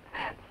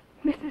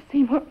 Mrs.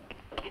 Seymour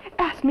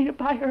asked me to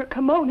buy her a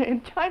kimono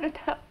in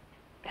Chinatown.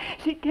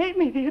 She gave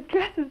me the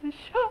address of the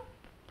shop.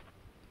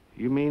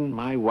 You mean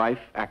my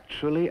wife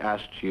actually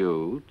asked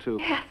you to...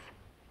 Yes.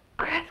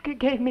 Kreska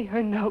gave me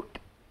her note.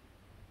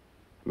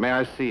 May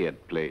I see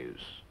it, please?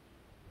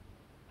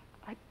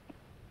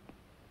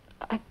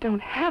 I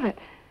don't have it.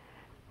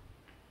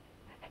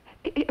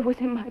 It was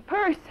in my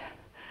purse.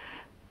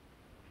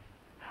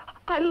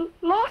 I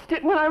lost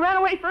it when I ran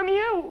away from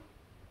you.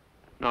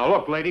 Now,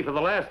 look, lady, for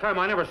the last time,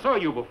 I never saw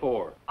you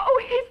before.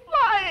 Oh, he's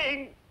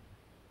lying.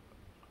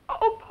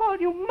 Oh, Paul,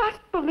 you must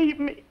believe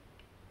me.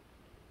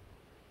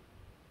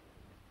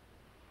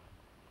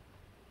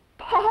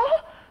 Paul?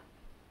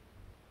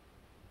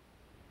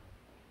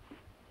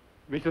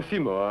 Mr.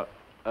 Seymour,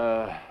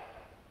 there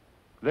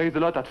is a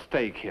lot at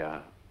stake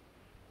here.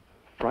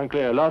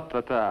 Frankly, a lot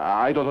that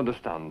I don't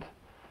understand.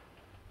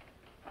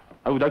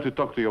 I would like to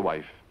talk to your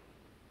wife.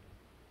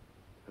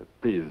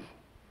 Please.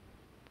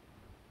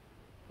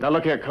 Now,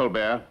 look here,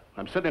 Colbert.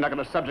 I'm certainly not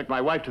going to subject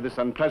my wife to this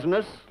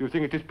unpleasantness. Do you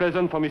think it is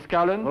pleasant for Miss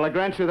Carlin? Well, I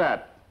grant you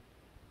that.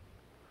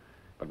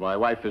 But my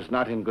wife is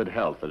not in good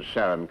health, as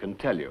Sharon can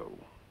tell you.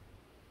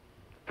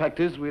 Fact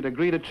is, we'd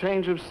agreed a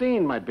change of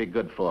scene might be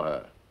good for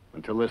her.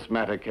 Until this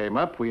matter came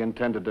up, we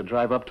intended to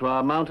drive up to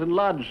our mountain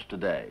lodge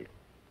today.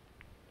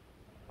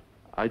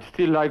 I'd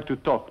still like to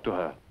talk to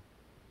her.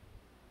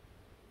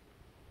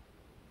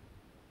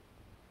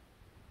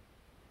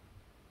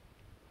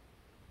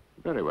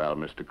 Very well,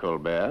 Mr.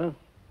 Colbert.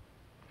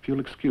 If you'll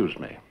excuse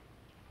me.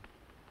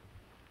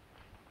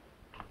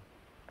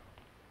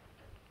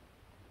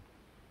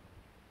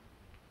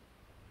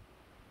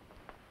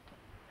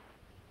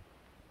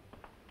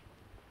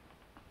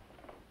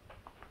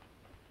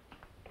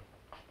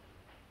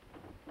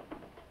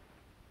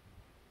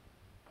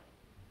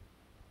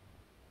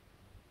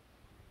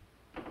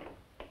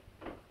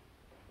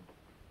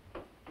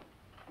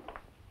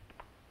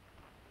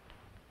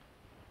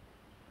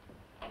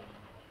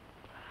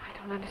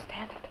 I don't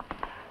understand it.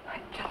 I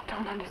just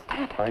don't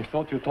understand it. I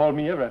thought you told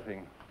me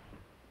everything.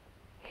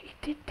 He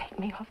did take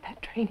me off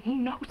that train. He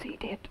knows he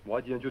did.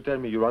 Why didn't you tell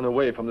me you ran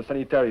away from the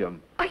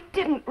sanitarium? I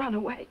didn't run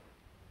away.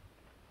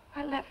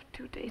 I left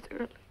 2 days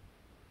early.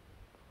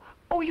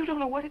 Oh, you don't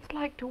know what it's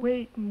like to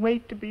wait and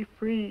wait to be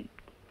free.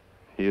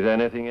 Is there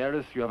anything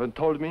else you haven't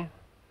told me?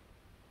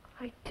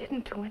 I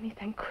didn't do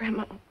anything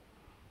criminal.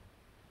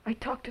 I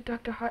talked to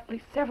Dr.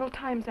 Hartley several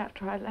times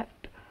after I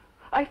left.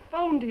 I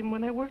phoned him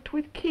when I worked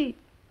with Keith.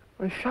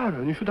 Oh,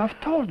 Sharon, you should have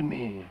told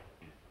me.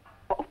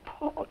 Oh,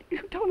 Paul,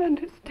 you don't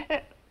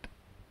understand.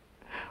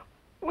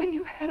 When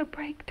you had a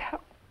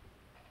breakdown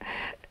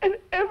and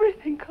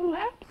everything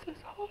collapses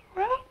all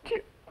around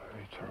you.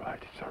 It's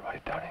all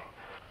right, darling.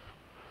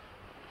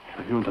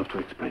 You don't have to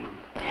explain.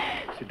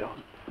 Sit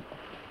down.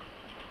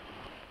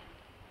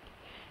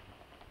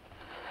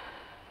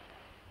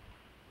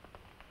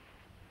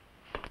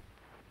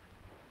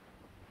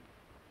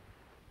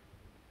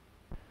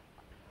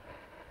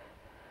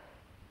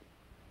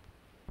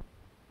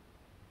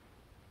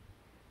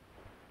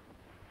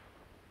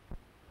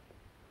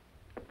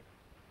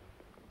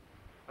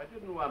 I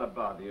didn't want to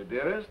bother you,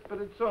 dearest, but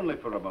it's only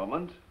for a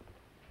moment.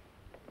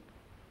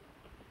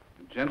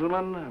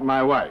 Gentlemen,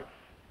 my wife.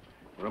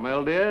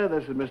 Rommel, dear,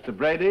 this is Mr.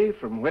 Brady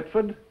from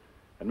Whitford,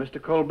 and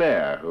Mr.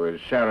 Colbert, who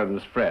is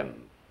Sharon's friend.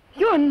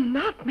 You're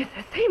not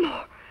Mrs.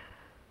 Seymour.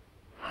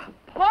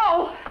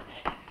 Paul,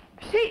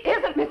 she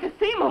isn't Mrs.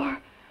 Seymour.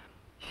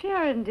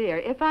 Sharon, dear,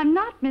 if I'm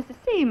not Mrs.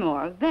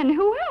 Seymour, then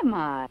who am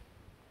I?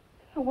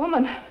 The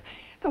woman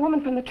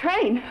from the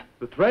train.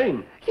 The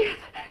train? Yes,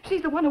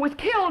 she's the one who was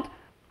killed.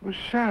 Well,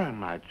 Sharon,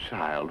 my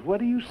child, what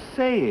are you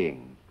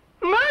saying?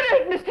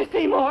 Murdered, Mr.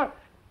 Seymour.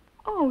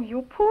 Oh,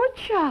 you poor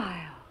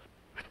child.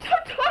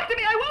 Don't talk to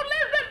me. I won't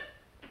listen.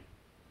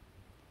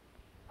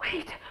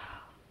 Wait,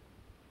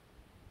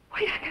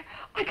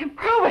 I can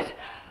prove it.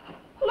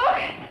 Look,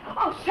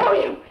 I'll show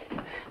you.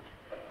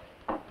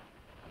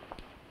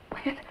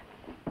 Wait,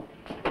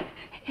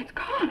 it's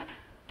gone.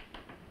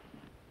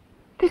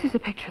 This is a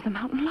picture of the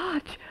mountain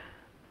lodge.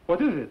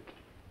 What is it?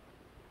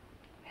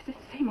 Mrs.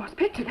 Seymour's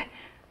picture.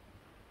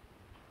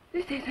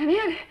 This isn't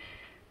it.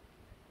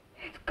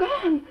 It's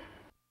gone.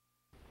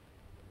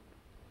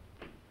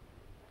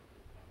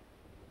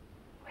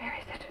 Where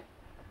is it?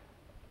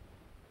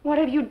 What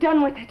have you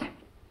done with it?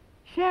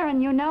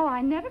 Sharon, you know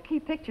I never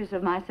keep pictures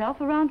of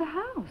myself around the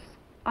house.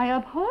 I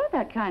abhor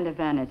that kind of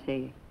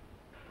vanity.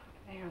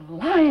 They're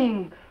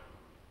lying.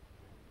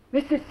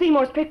 Mrs.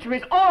 Seymour's picture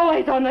is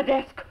always on the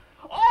desk.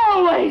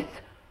 Always!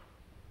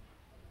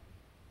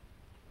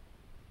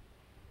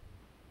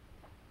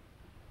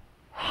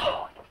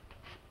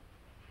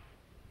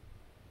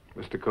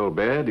 Mr.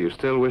 Colbert, do you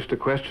still wish to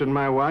question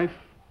my wife?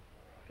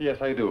 Yes,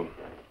 I do.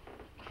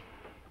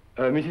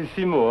 Mrs.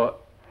 Seymour,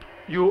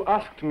 you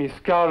asked Miss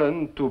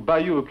Carlin to buy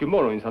you a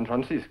kimono in San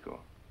Francisco.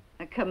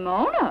 A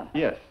kimono?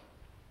 Yes.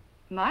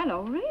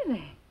 Milo,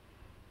 really?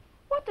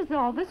 What does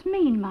all this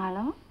mean,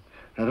 Milo?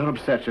 Now, don't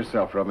upset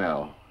yourself,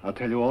 Romel. I'll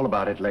tell you all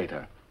about it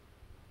later.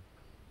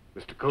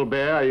 Mr.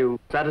 Colbert, are you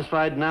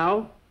satisfied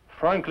now?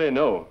 Frankly,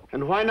 no.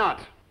 And why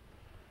not?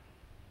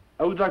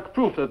 I would like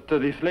proof that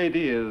this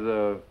lady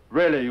is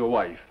really your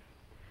wife.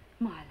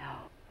 Milo.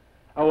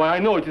 Oh, I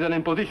know it is an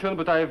imposition,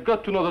 but I have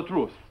got to know the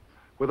truth.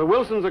 Well, the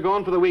Wilsons are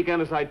gone for the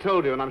weekend, as I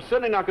told you, and I'm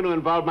certainly not going to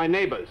involve my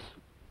neighbors.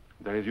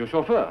 There is your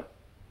chauffeur.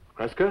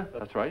 Kreska?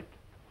 That's right.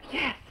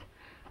 Yes.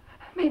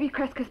 Maybe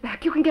Kreska's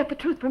back. You can get the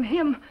truth from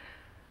him.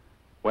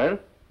 Well?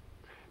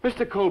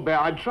 Mr. Colbert,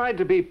 I've tried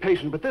to be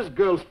patient, but this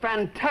girl's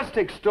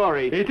fantastic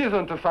story... It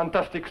isn't a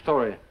fantastic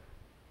story.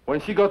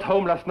 When she got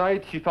home last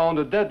night, she found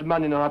a dead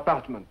man in her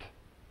apartment.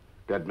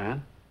 Dead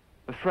man?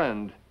 A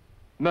friend.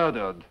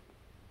 Murdered.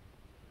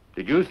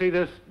 Did you see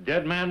this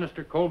dead man,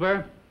 Mr.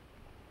 Colbert?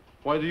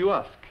 Why do you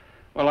ask?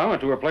 Well, I went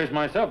to her place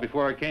myself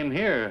before I came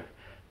here.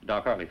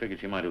 Doc Hartley figured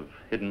she might have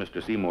hidden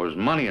Mr. Seymour's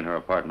money in her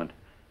apartment.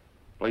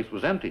 The place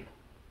was empty.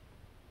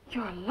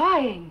 You're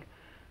lying.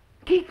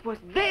 Keith was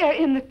there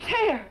in the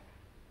chair.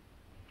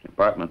 The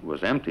apartment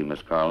was empty,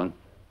 Miss Carlin.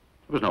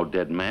 There was no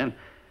dead man.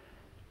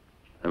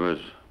 There was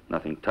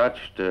nothing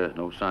touched,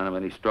 no sign of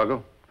any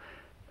struggle.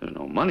 There's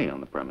no money on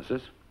the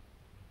premises.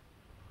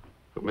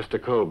 But,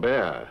 Mr.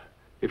 Colbert,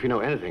 if you know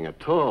anything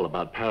at all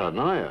about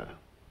paranoia,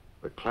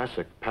 the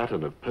classic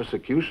pattern of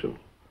persecution...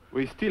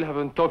 We still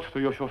haven't talked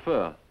to your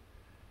chauffeur.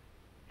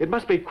 It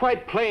must be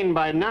quite plain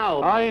by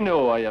now... I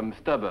know I am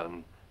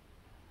stubborn.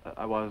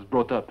 I was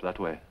brought up that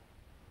way.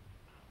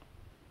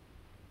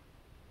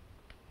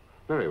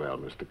 Very well,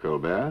 Mr.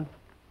 Colbert.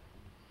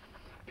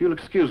 If you'll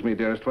excuse me,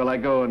 dearest, while I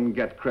go and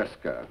get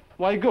Kreska.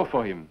 Why go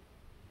for him?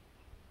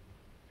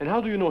 And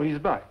how do you know he's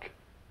back?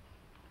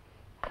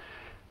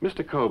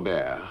 Mr.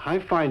 Colbert, I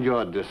find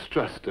your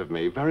distrust of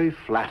me very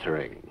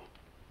flattering.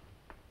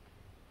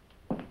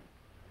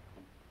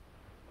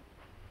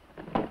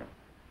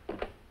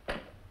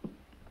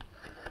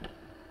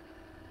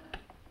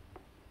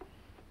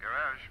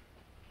 Garage.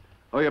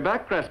 Oh, you're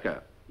back,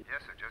 Kreska?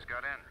 Yes, sir. Just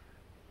got in.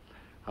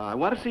 I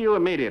want to see you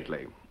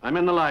immediately. I'm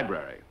in the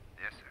library.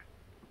 Yes,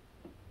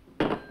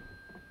 sir.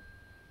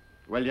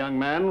 Well, young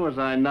man, was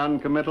I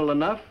non-committal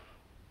enough?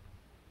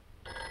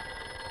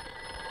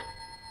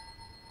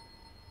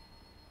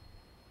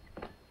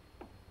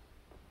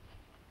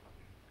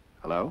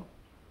 Hello?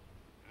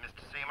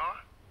 Mr. Seymour?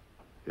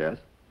 Yes?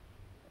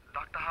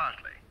 Dr.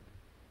 Hartley.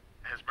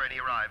 Has Brady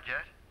arrived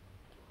yet?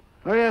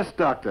 Oh, yes,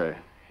 Doctor.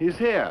 He's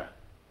here.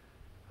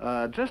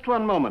 Just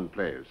one moment,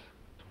 please.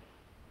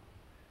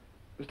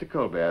 Mr.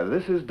 Colbert,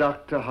 this is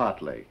Dr.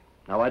 Hartley.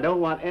 Now, I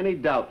don't want any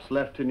doubts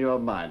left in your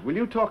mind. Will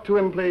you talk to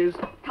him, please?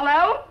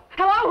 Hello?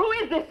 Hello? Who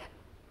is this?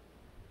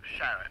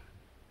 Sharon.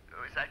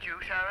 Oh, is that you,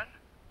 Sharon?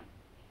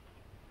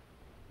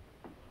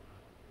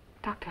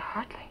 Dr.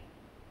 Hartley.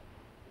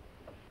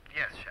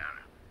 Yes, Sharon.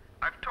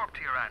 I've talked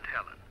to your Aunt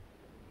Helen.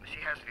 She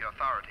has the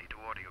authority to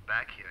order you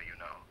back here, you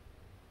know.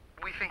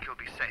 We think you'll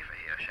be safer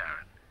here,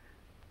 Sharon.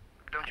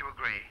 Don't you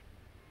agree,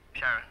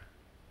 Sharon?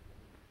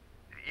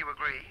 You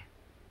agree?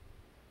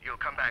 You'll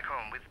come back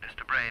home with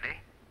Mr. Brady?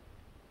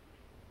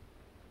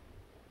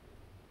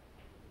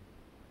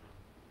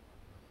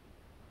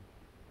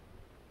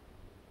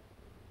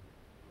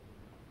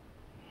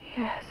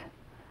 Yes.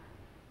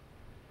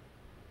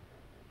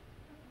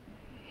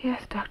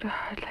 Yes, Dr.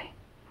 Hartley.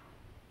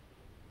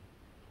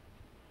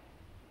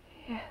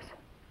 Yes.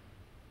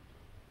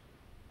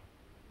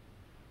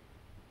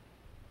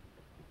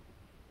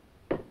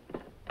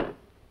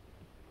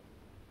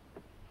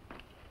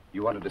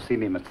 You wanted to see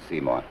me, Mr.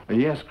 Seymour.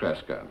 Yes,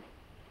 Kreska.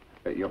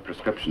 Your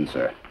prescription,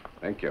 sir.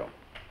 Thank you.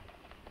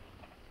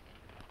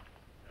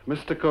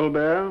 Mr.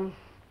 Colbert?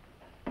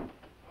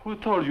 Who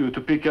told you to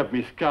pick up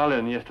Miss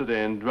Carlin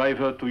yesterday and drive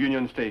her to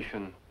Union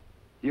Station?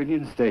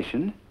 Union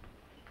Station?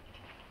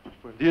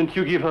 Well, didn't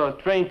you give her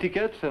train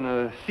tickets and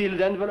a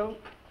sealed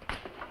envelope?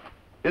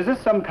 Is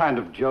this some kind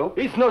of joke?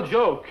 It's no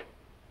joke.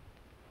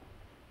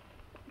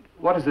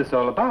 What is this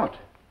all about?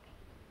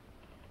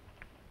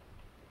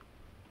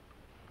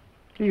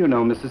 Do you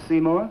know Mrs.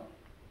 Seymour?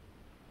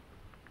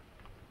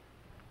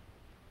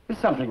 Is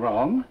something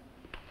wrong?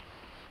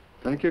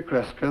 Thank you,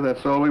 Kreska.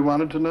 That's all we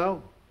wanted to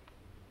know.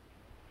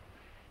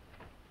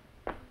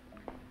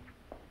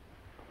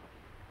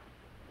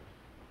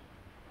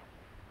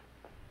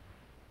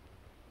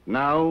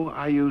 Now,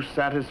 are you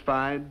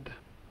satisfied?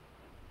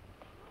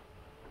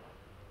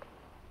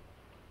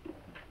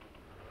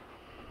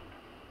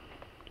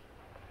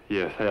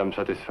 Yes, I am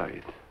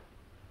satisfied.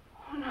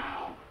 Oh,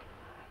 no.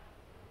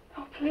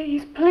 Oh,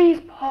 please,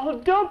 please, Paul,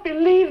 don't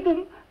believe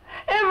them.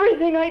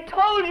 Everything I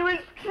told you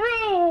is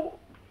true.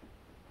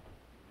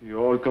 You're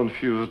all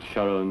confused,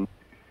 Sharon.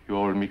 You're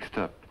all mixed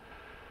up.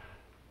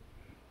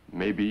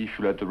 Maybe if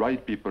you let the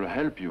right people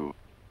help you.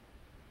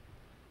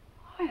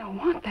 I don't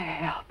want their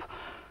help.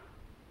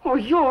 Or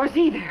yours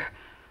either.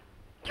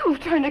 You've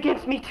turned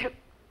against me too.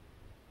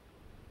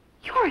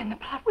 You're in the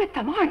plot with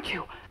them, aren't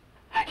you?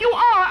 You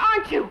are,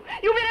 aren't you?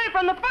 You've been in it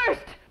from the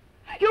first.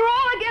 You're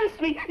all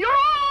against me. You're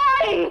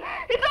all lying.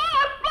 It's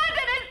all a front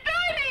and it's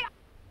dirty.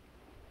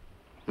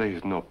 There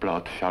is no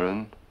plot,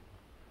 Sharon.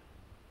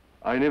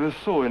 I never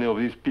saw any of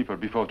these people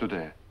before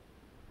today.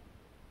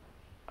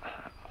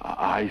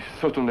 I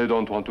certainly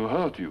don't want to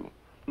hurt you.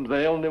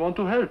 They only want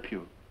to help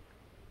you.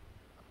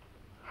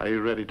 Are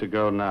you ready to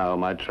go now,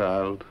 my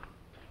child?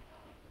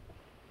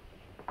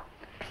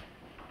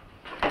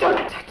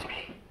 Don't touch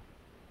me.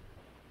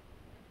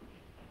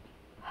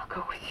 I'll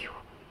go with you.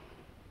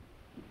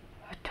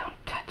 But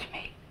don't touch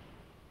me.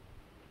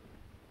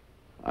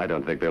 I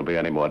don't think there'll be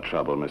any more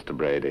trouble, Mr.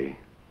 Brady.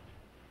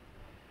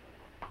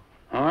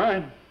 All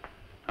right.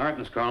 All right,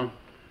 Miss Carlin.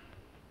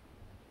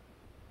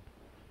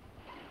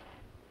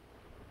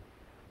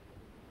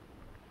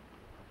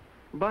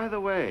 By the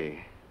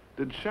way,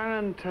 did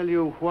Sharon tell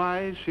you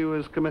why she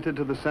was committed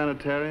to the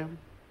sanitarium?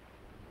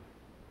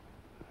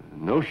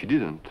 No, she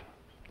didn't.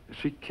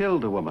 She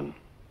killed a woman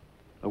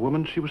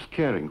she was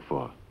caring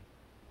for,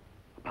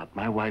 about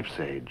my wife's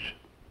age.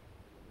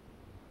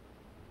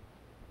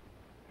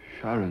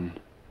 Sharon,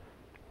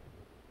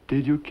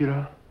 did you kill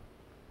her?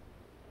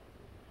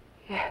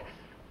 Yes.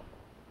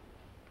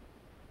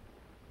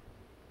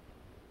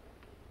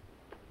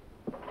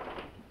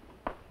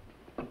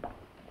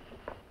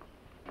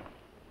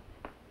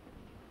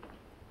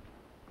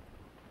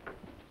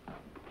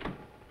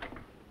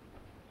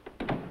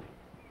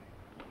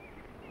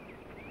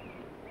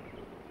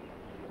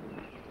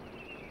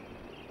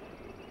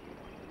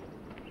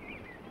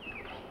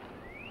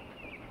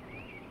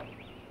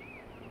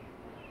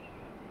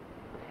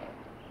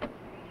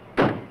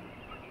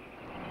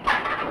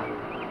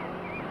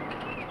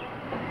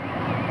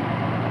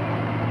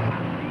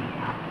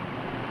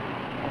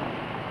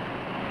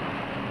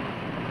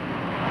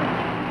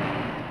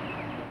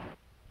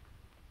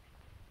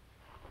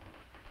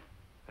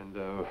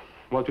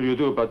 What will you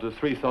do about the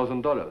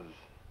 $3,000?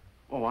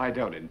 Oh, I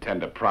don't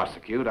intend to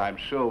prosecute. I'm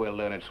sure we'll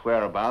learn its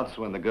whereabouts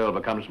when the girl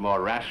becomes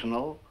more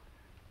rational.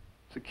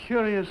 It's a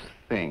curious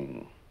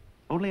thing.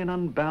 Only an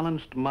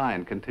unbalanced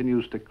mind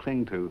continues to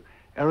cling to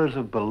errors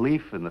of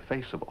belief in the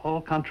face of all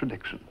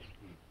contradictions.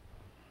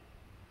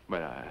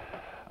 Well,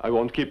 I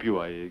won't keep you.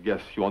 I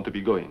guess you want to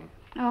be going.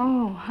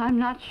 Oh, I'm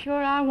not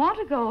sure I want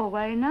to go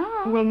away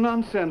now. Well,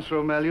 nonsense,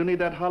 Romel. You need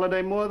that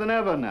holiday more than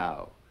ever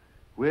now.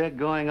 We're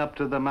going up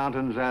to the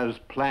mountains as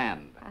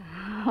planned.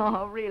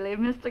 Oh, really,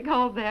 Mr.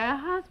 Colbert,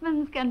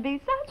 husbands can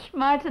be such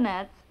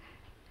martinets.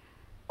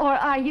 Or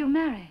are you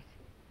married?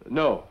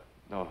 No.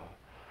 Not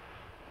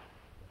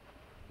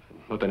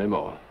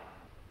anymore.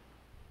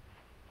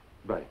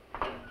 Bye.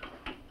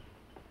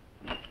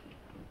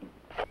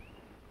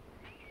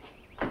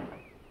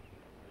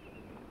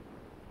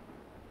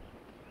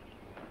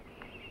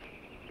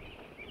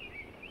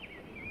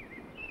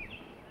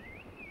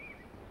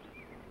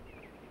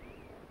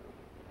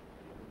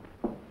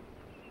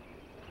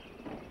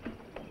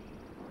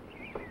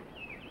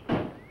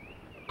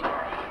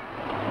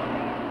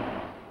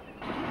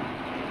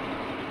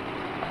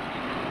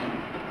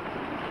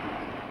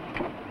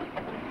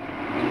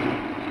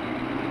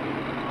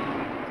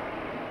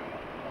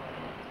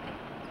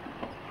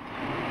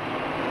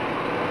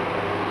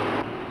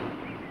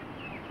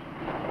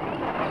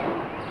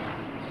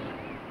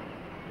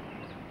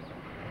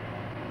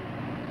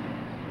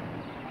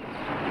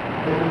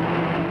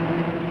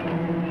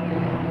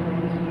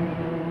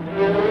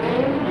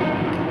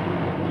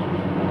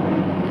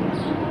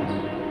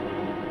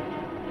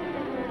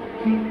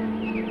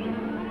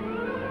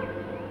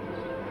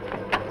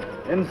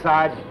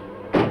 Inside.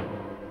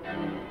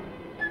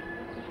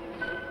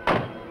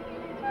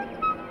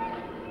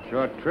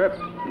 Short trip?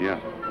 Yeah.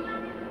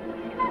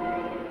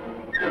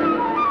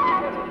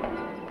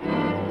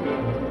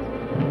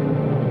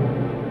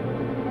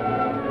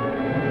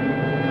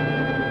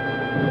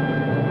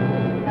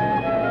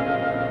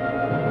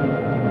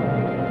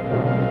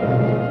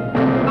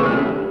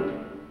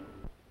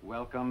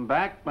 Welcome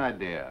back, my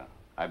dear.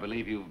 I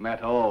believe you've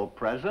met all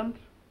present.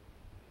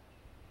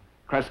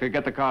 Kreska,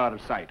 get the car out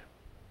of sight.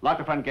 Lock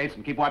the front gates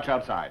and keep watch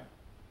outside.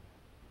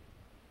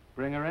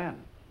 Bring her in.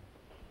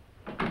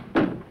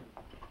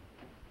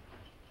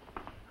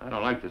 I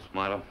don't like this,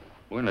 Milo.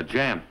 We're in a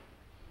jam.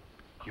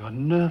 You're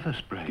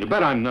nervous, Brady. You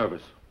bet I'm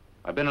nervous.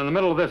 I've been in the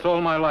middle of this all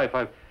my life.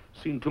 I've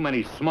seen too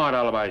many smart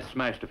alibis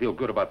smashed to feel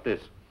good about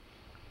this.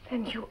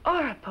 Then you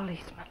are a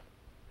policeman.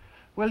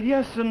 Well,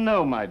 yes and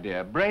no, my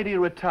dear. Brady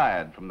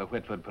retired from the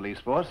Whitford police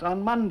force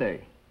on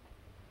Monday.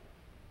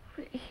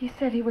 He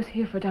said he was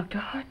here for Dr.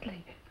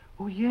 Hartley.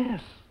 Oh,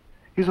 yes.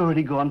 He's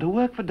already gone to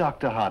work for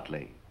Dr.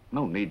 Hartley.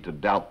 No need to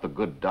doubt the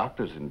good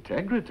doctor's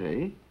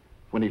integrity.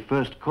 When he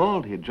first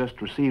called, he had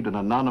just received an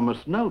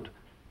anonymous note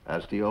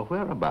as to your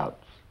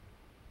whereabouts.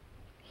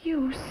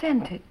 You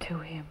sent it to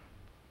him.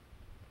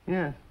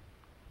 Yes.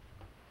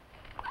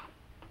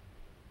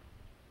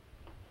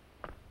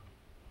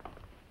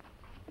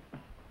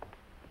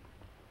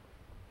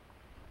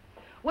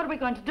 What are we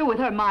going to do with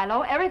her,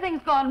 Milo?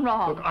 Everything's gone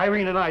wrong. Look,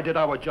 Irene and I did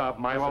our job,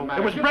 Milo.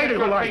 It was You Brady get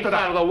who your lasted face out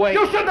out of the way.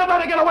 You shouldn't have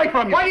let her get away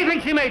from you. Why do you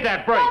think she made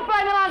that break? Don't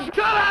blame it on... Shut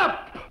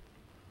up!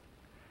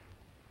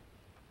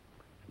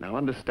 Now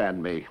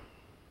understand me,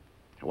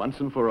 once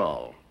and for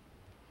all.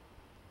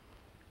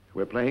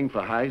 We're playing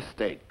for high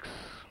stakes,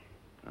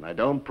 and I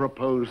don't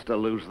propose to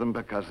lose them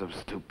because of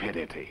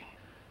stupidity.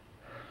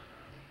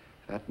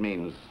 That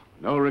means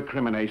no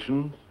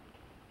recriminations,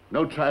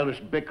 no childish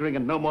bickering,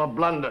 and no more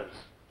blunders.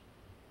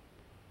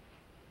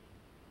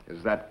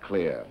 Is that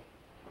clear?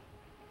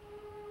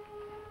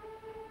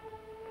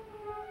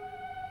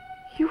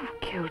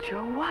 You've killed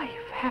your wife,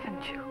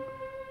 haven't you?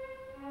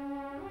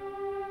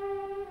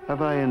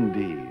 Have I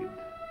indeed?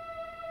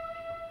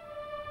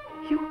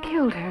 You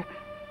killed her,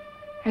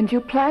 and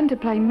you plan to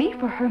blame me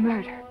for her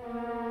murder.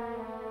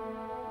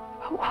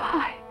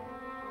 Why?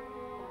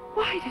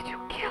 Why did you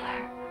kill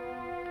her?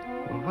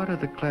 Well, what are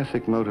the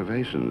classic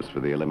motivations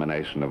for the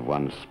elimination of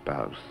one's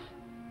spouse?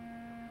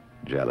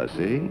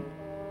 Jealousy,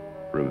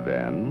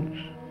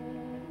 revenge,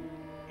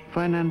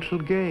 financial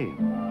gain.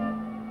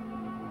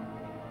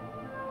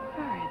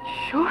 Her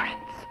insurance.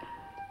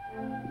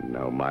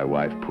 No, my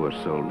wife, poor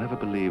soul, never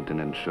believed in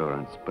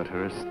insurance, but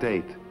her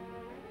estate,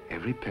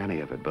 every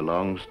penny of it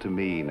belongs to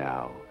me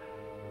now.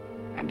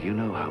 And do you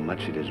know how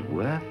much it is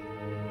worth?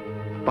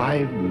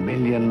 $5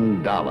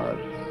 million.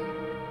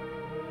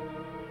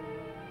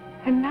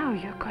 And now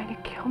you're going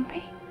to kill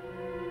me?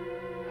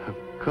 Of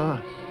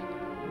course.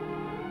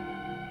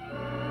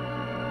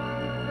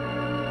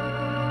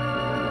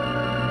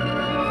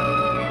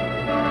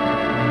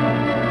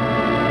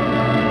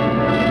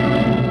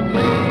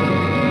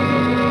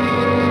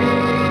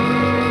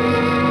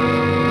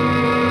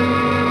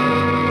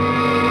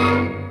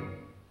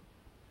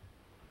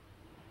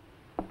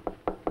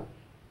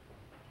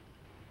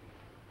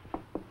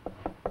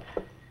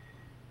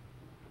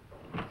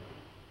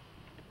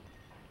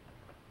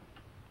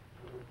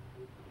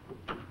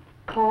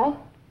 Paul?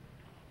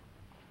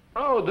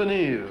 Oh,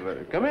 Denise,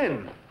 come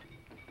in.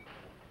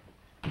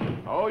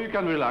 Oh, you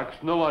can relax.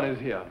 No one is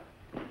here.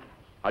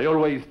 I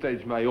always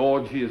stage my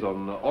orgies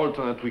on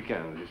alternate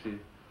weekends, you see.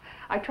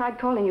 I tried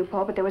calling you,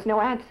 Paul, but there was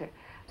no answer.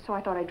 So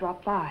I thought I'd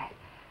drop by.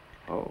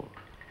 Oh.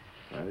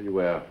 Well, you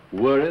were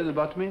worried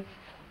about me?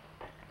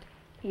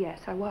 Yes,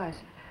 I was.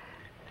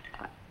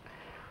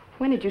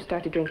 When did you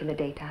start to drink in the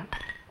daytime?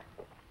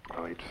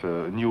 Oh, it's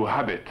a new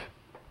habit.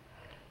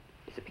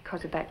 Is it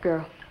because of that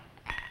girl?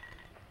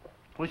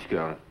 Which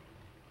girl?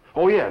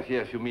 Oh, yes,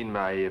 you mean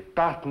my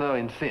partner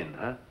in sin,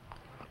 huh?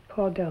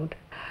 Paul, don't.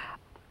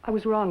 I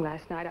was wrong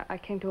last night. I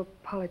came to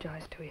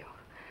apologize to you.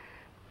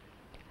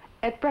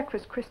 At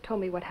breakfast, Chris told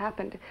me what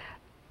happened.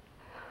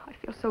 I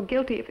feel so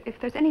guilty. If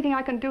there's anything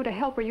I can do to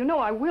help her, you know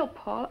I will,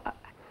 Paul.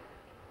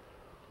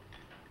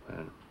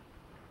 Well,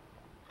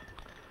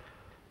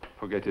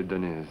 forget it,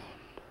 Denise.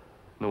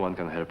 No one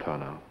can help her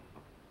now.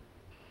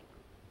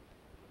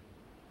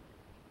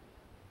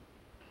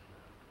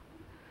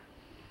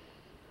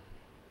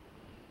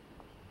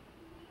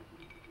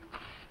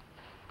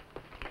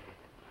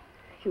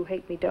 You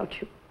hate me,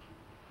 don't you?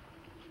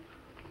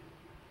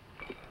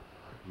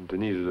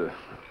 Denise,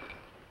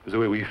 the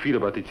way we feel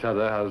about each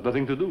other has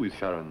nothing to do with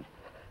Sharon.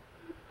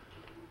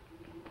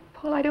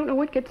 Paul, I don't know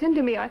what gets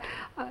into me.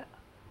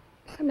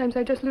 Sometimes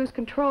I just lose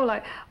control.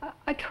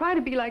 I try to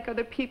be like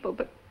other people,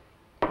 but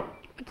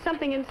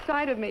something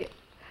inside of me,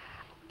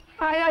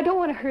 I don't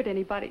want to hurt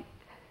anybody.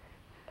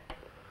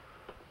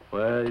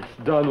 Well, it's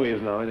done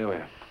with now,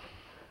 anyway.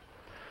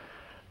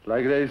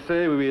 Like they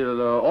say, we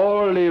will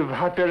all live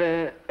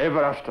happily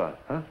ever after,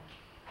 huh?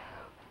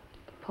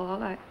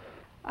 Paul,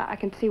 I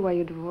can see why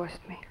you divorced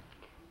me.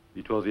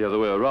 It was the other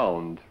way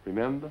around,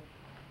 remember?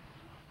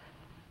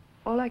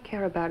 All I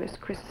care about is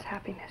Chris's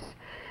happiness.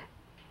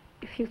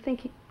 If you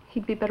think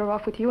he'd be better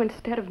off with you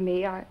instead of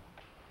me,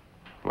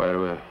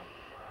 Well,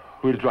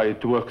 we'll try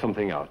to work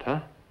something out, huh?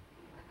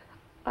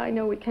 I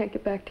know we can't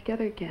get back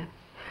together again.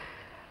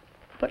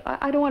 But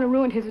I don't want to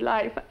ruin his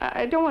life.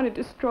 I don't want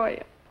to destroy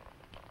it.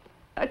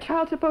 A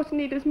child's supposed to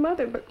need his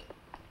mother, but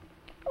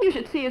you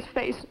should see his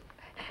face.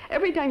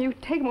 Every time you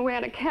take him away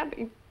on a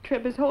camping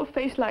trip, his whole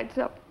face lights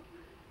up.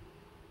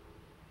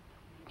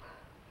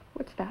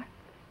 What's that?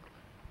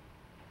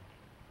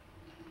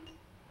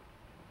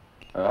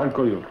 I'll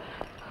call you.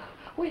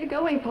 Where are you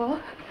going, Paul?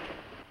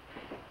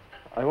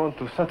 I want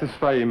to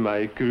satisfy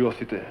my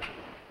curiosity.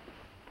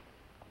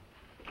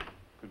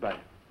 Goodbye.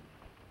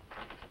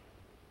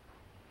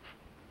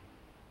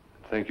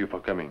 Thank you for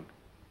coming.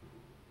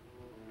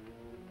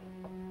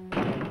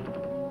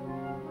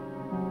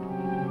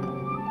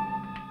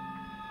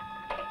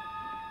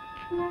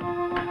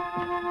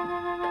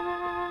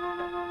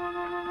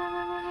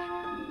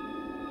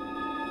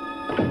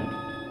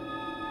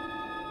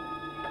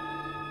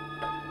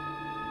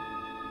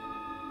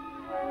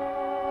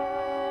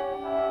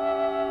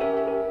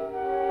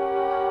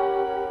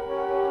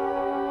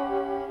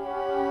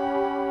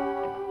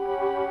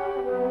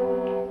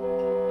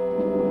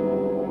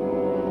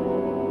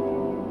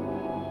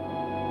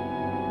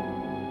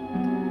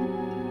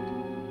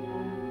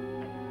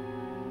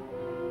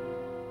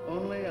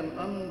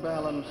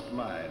 unbalanced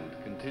mind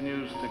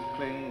continues to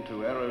cling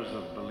to errors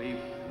of belief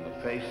in the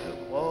face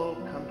of all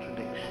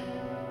contradiction.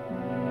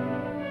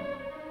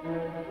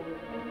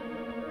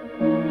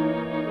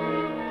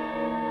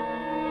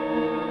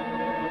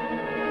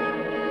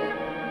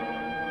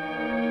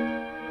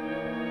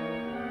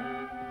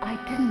 I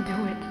didn't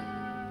do it.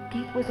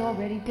 Keith was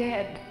already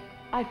dead.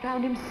 I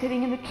found him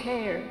sitting in the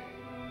chair.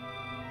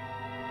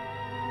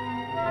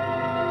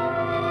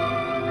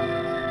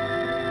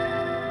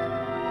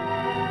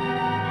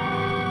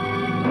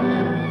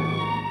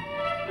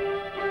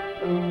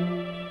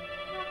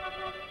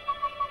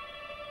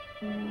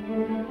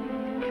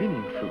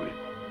 Cleaning fluid.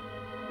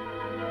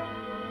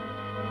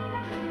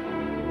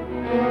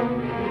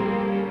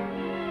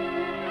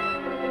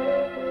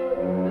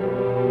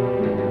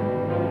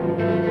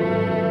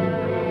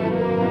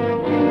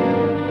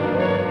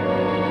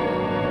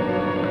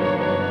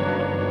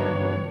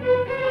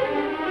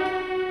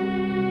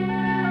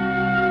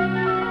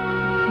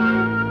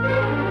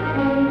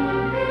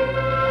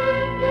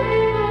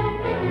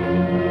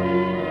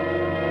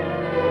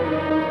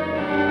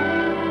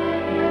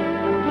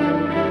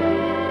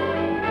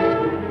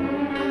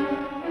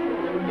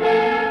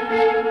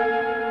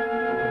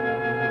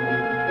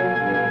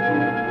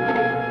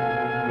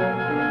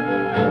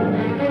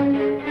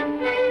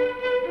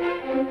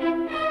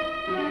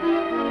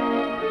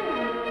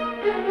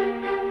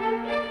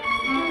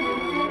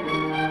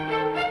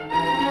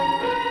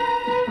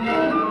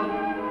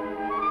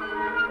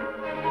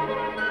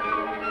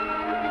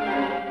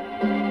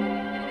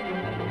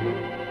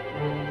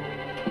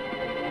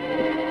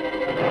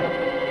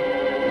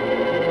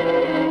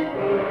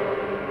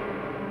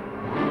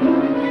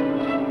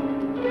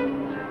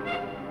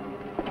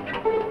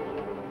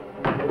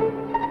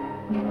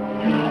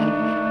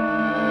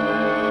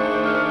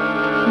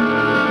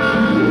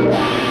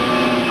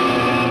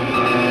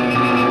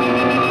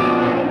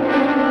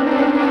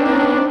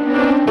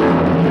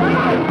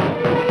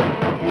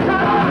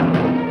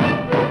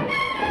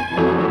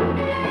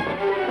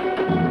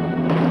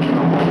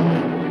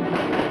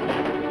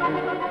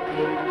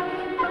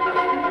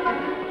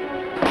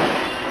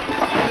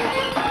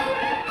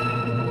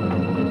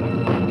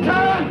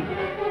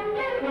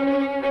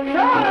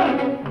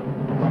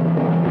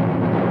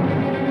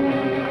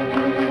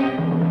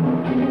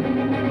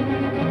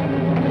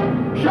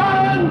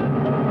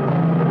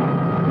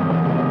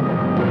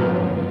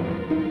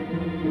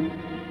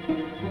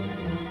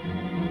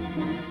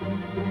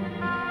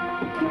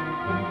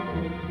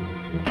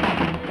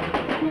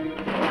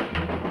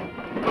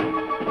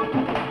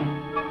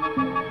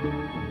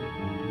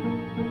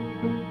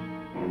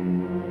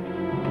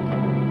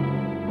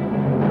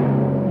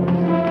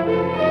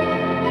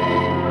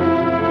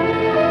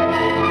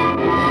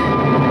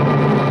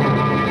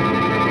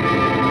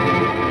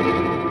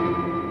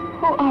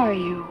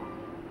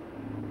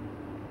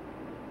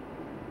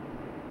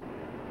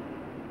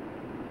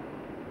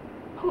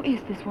 Who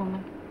is this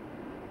woman?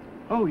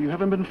 Oh, you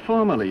haven't been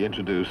formally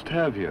introduced,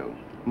 have you?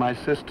 My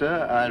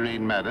sister,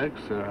 Irene Maddox,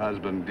 her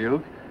husband,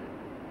 Duke.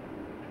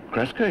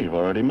 Kreska, you've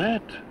already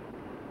met.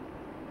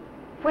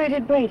 Where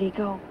did Brady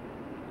go?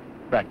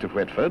 Back to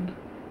Whitford.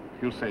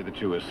 He'll say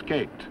that you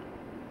escaped.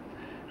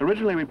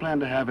 Originally, we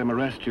planned to have him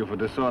arrest you for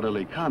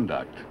disorderly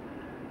conduct.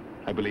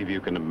 I believe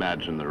you can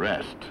imagine the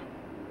rest.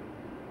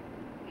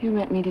 You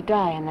meant me to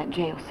die in that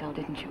jail cell,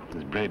 didn't you?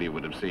 As Brady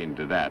would have seen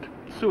to that.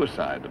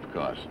 Suicide, of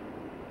course.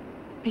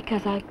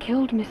 Because I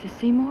killed Mrs.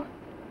 Seymour?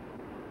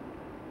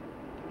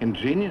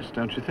 Ingenious,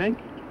 don't you think?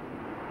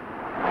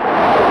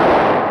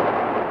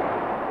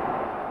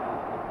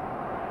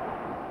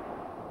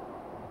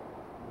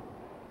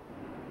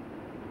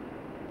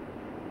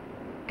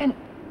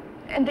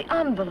 And the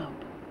envelope.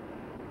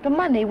 The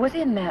money was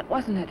in that,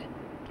 wasn't it?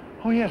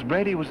 Oh, yes,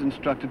 Brady was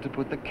instructed to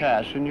put the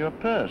cash in your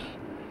purse.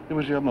 It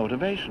was your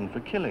motivation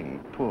for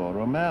killing poor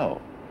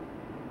Rommel.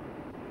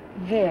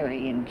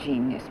 Very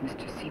ingenious,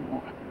 Mr.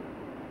 Seymour.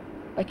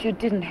 But you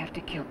didn't have to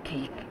kill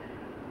Keith.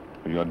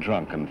 Your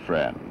drunken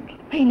friend.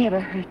 He never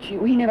hurt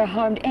you. He never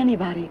harmed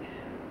anybody.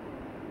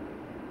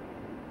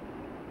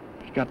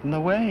 He got in the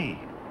way.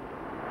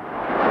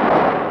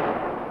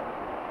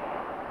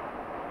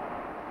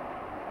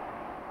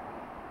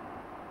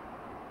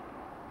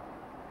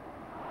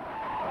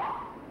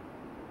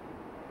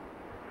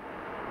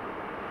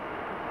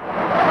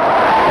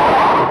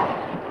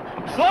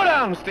 Slow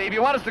down, Steve.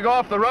 You want us to go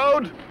off the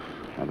road?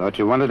 I thought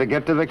you wanted to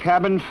get to the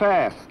cabin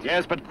fast.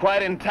 Yes, but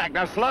quite intact.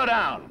 Now slow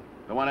down.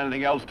 Don't want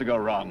anything else to go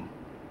wrong.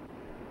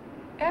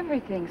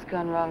 Everything's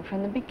gone wrong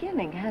from the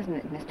beginning, hasn't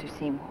it, Mr.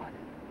 Seymour?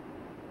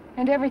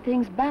 And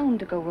everything's bound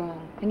to go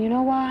wrong. And you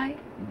know why?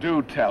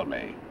 Do tell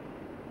me.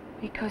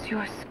 Because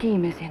your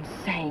scheme is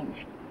insane.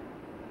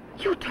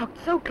 You talked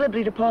so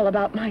glibly to Paul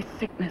about my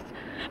sickness,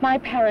 my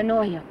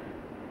paranoia.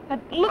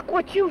 And look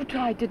what you've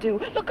tried to do.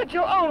 Look at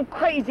your own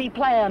crazy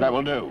plan. That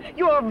will do.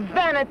 Your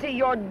vanity,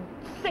 your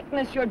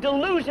sickness, your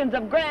delusions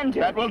of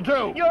grandeur. That will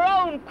do. Your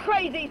own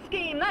crazy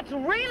scheme. That's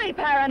really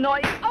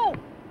paranoia. Oh!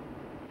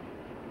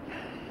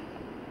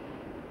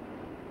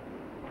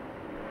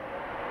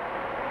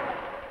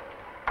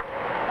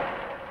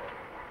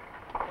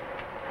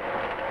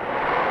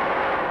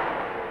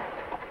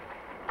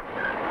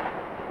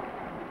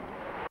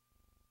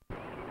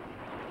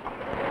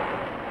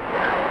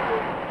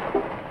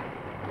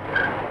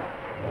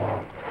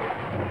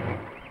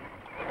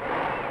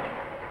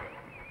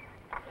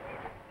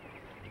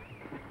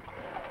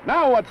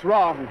 Now what's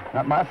wrong?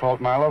 Not my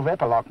fault, Milo.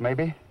 Vapor lock,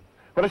 maybe.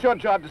 Well, it's your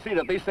job to see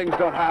that these things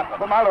don't happen.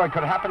 But, Milo, it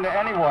could happen to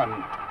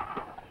anyone.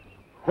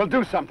 Well,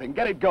 do something.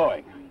 Get it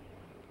going.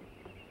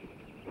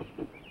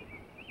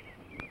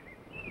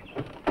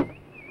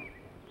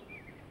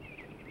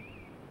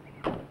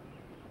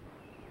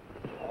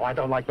 Oh, I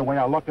don't like the way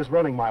our luck is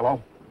running,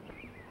 Milo.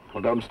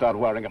 Well, don't start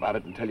worrying about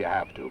it until you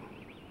have to.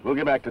 We'll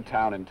get back to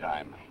town in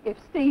time. If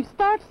Steve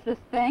starts this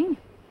thing,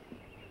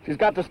 She's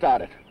got to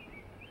start it.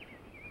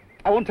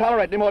 I won't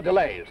tolerate any more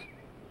delays.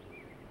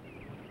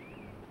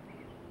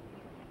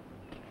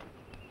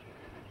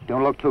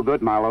 Don't look too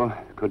good, Milo.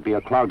 Could be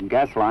a clogged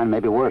gas line,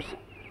 maybe worse.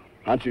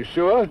 Aren't you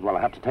sure? Well,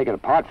 I have to take it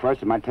apart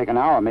first. It might take an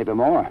hour, maybe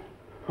more.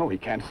 Oh, we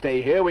can't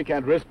stay here. We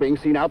can't risk being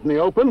seen out in the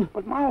open.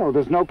 But, Milo,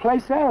 there's no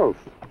place else.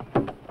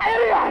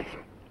 Idiot!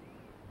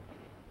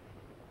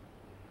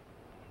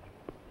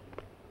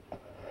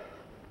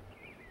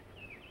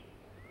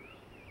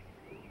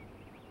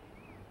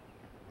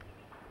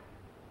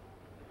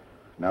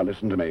 Now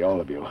listen to me,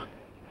 all of you.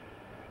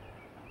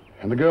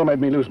 And the girl made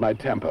me lose my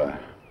temper.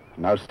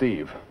 Now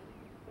Steve.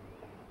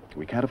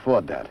 We can't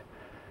afford that.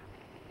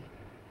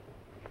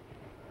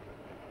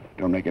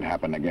 Don't make it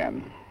happen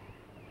again.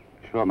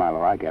 Sure,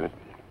 Milo, I get it.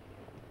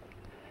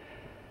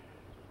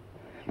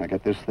 Now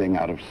get this thing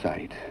out of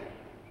sight.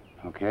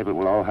 Okay, but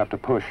we'll all have to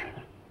push.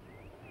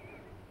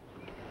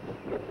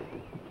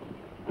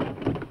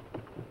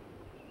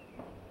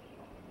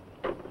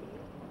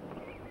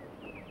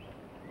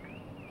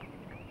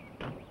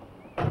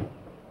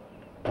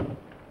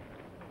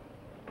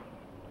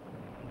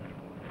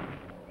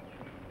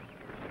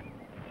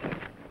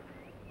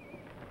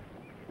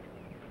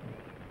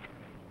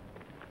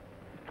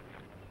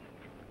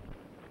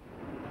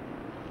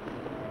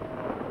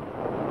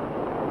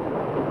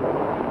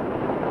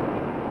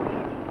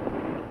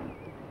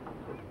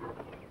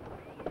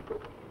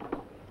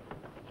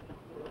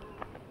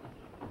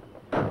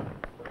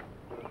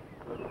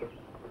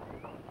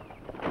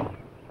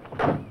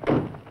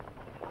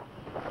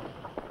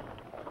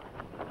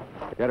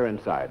 Get her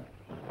inside.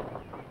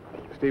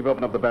 Steve,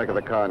 open up the back of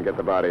the car and get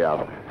the body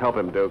out. Help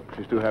him, Duke.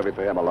 She's too heavy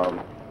for him alone.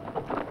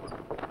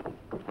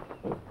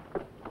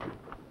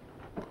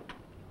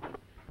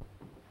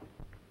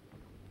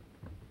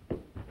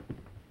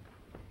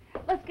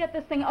 let's get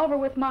this thing over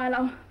with,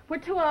 Milo. We're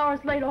 2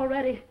 hours late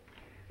already.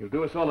 You'll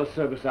do us all a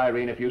service,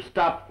 Irene, if you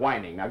stop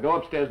whining. Now go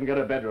upstairs and get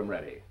her bedroom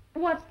ready.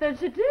 What's there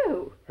to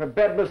do? Her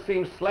bed must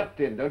seem slept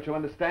in, don't you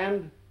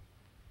understand?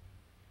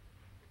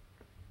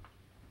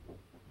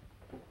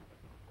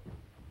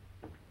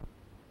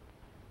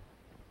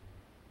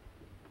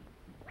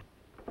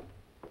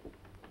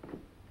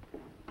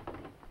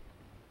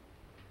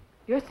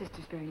 Your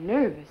sister's very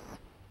nervous.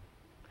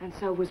 And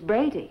so was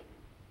Brady.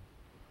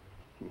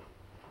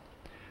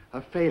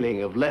 A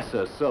failing of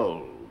lesser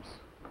souls.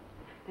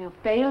 They'll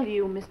fail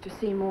you, Mr.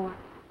 Seymour.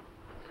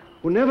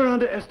 We'll never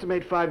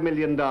underestimate $5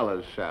 million,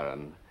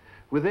 Sharon.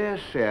 With their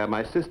share,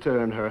 my sister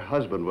and her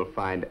husband will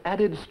find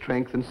added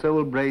strength, and so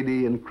will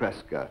Brady and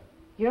Kreska.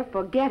 You're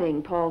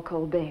forgetting Paul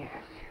Colbert.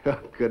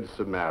 Good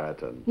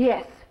Samaritan.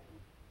 Yes.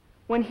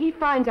 When he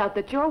finds out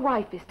that your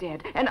wife is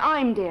dead and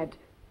I'm dead,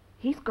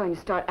 he's going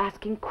to start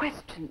asking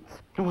questions.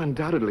 Oh,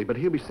 undoubtedly, but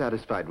he'll be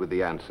satisfied with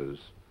the answers.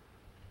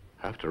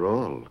 After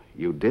all,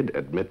 you did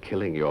admit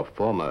killing your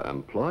former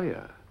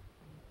employer.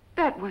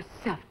 That was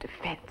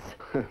self-defense.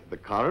 The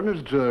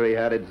coroner's jury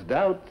had its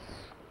doubts.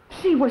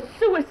 She was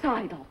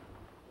suicidal.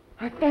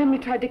 Her family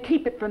tried to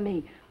keep it from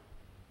me.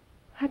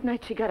 That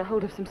night she got a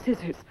hold of some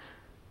scissors.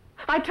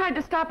 I tried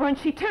to stop her and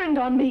she turned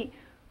on me.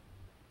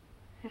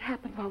 It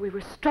happened while we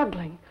were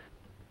struggling.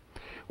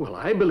 Well,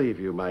 I believe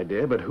you, my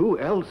dear, but who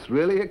else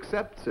really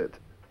accepts it?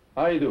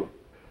 I do.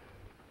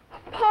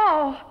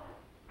 Paul!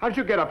 How'd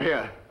you get up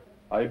here?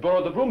 I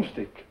borrowed the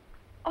broomstick.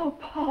 Oh,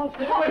 Paul,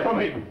 Get away from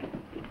me!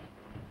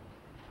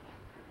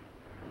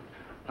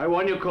 I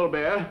warn you,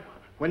 Colbert.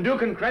 When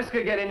Duke and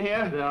Kreska get in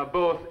here... They are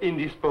both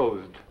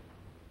indisposed.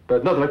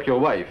 But not like your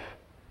wife.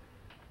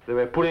 They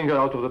were pulling her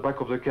out of the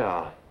back of the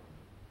car.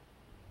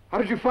 How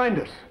did you find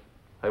us?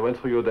 I went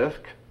through your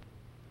desk.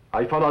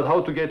 I found out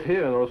how to get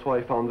here, and also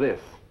I found this.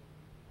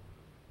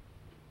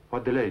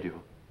 What delayed you?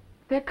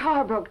 their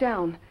car broke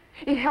down.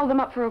 It held them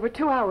up for over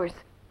 2 hours.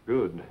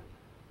 Good.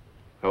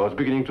 I was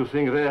beginning to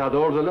think they had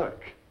all the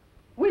luck.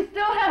 We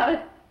still have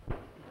it.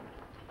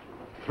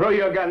 Throw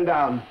your gun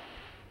down.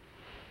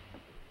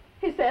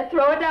 He said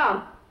throw it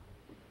down.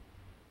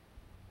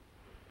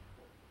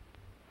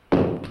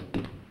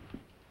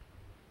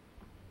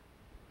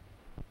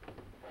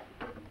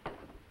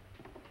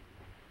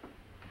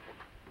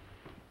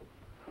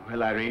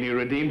 Well, Irene, you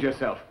redeemed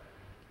yourself.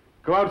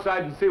 Go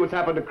outside and see what's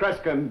happened to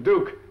Kreska and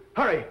Duke.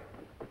 Hurry!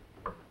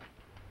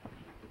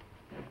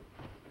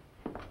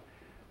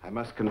 I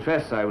must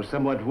confess I was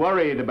somewhat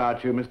worried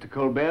about you, Mr.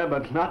 Colbert,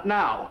 but not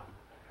now.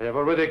 I have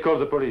already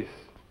called the police.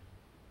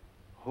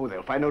 Oh,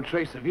 they'll find no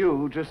trace of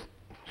you, just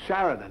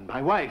Sharon and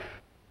my wife.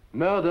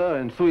 Murder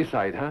and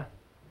suicide, huh?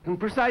 And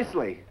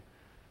precisely.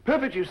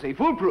 Perfect, you see,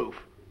 foolproof.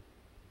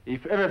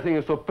 If everything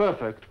is so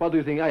perfect, what do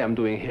you think I am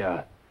doing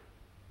here?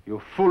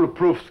 Your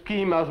foolproof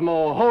scheme has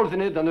more holes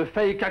in it than a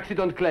fake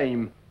accident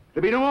claim.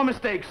 There'll be no more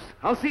mistakes.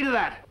 I'll see to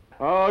that.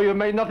 Oh, you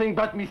made nothing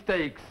but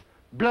mistakes.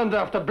 Blunder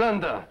after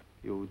blunder.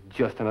 You're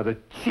just another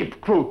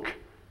cheap crook.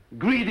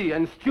 Greedy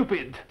and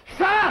stupid.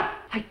 Shut up!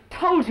 I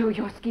told you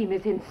your scheme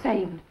is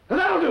insane.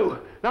 That'll do.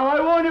 Now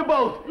I warn you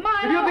both.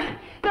 Milo,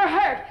 they're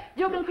hurt.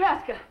 Duke and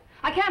Kreska.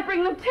 I can't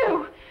bring them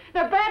to.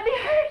 They're badly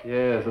hurt.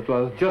 Yes, that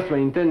was just my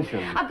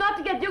intention. I've got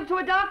to get Duke to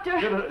a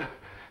doctor.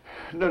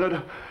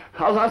 No.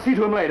 I'll see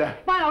to him later.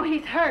 Milo,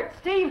 he's hurt.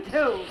 Steve,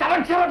 too.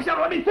 Shut up,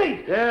 let me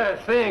think. Yes,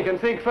 think and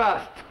think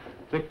fast.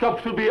 The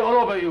cops will be all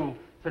over you.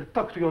 They'll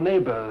talk to your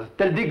neighbors.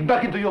 They'll dig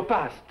back into your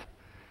past.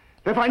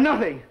 They'll find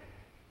nothing.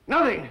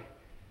 Nothing.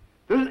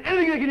 There isn't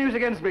anything they can use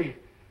against me.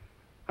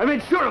 I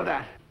made sure of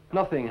that.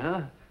 Nothing,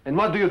 huh? And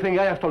what do you think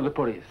I have told the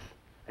police?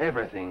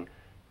 Everything.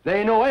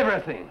 They know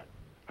everything.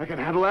 I can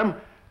handle them.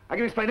 I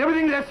can explain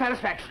everything to their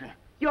satisfaction.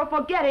 You're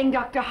forgetting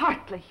Dr.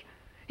 Hartley.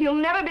 He'll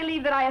never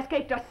believe that I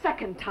escaped a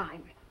second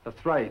time.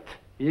 That's right.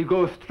 He'll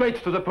go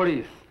straight to the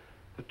police.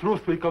 The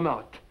truth will come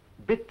out,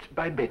 bit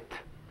by bit.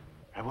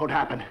 That won't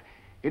happen.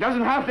 It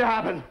doesn't have to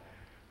happen.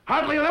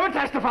 Hartley will never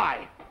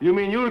testify. You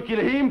mean you'll kill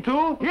him,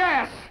 too?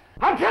 Yes!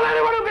 I'll kill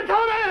anyone who can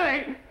tell him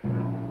anything!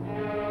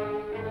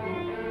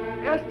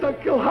 Yes, I'll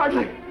kill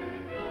Hartley.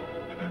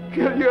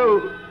 Kill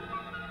you.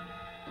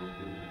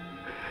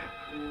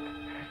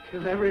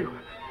 Kill everyone.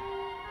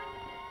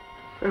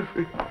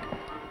 Everyone.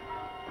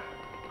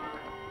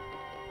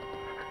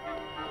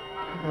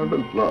 I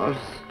haven't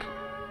lost.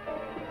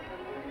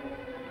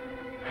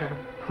 I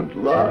haven't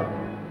lost.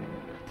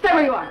 Stay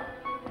where you are.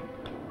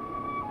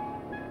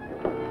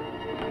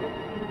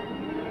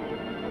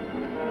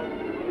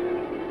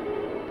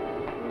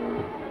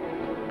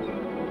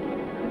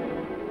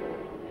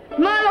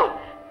 Milo!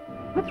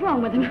 What's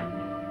wrong with him?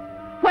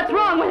 What's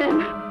wrong with him?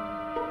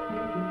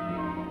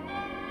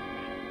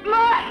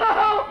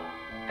 Milo!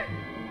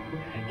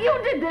 You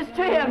did this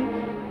to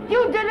him!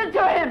 You did it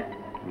to him!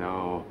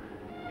 No,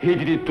 he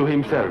did it to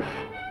himself.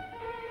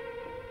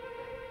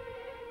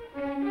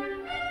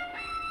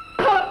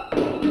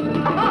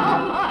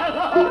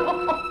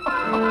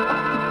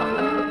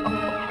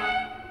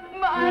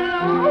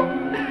 Milo,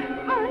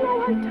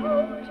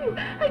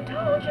 I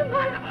told you,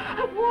 Milo.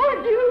 I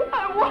warned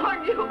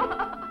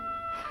you.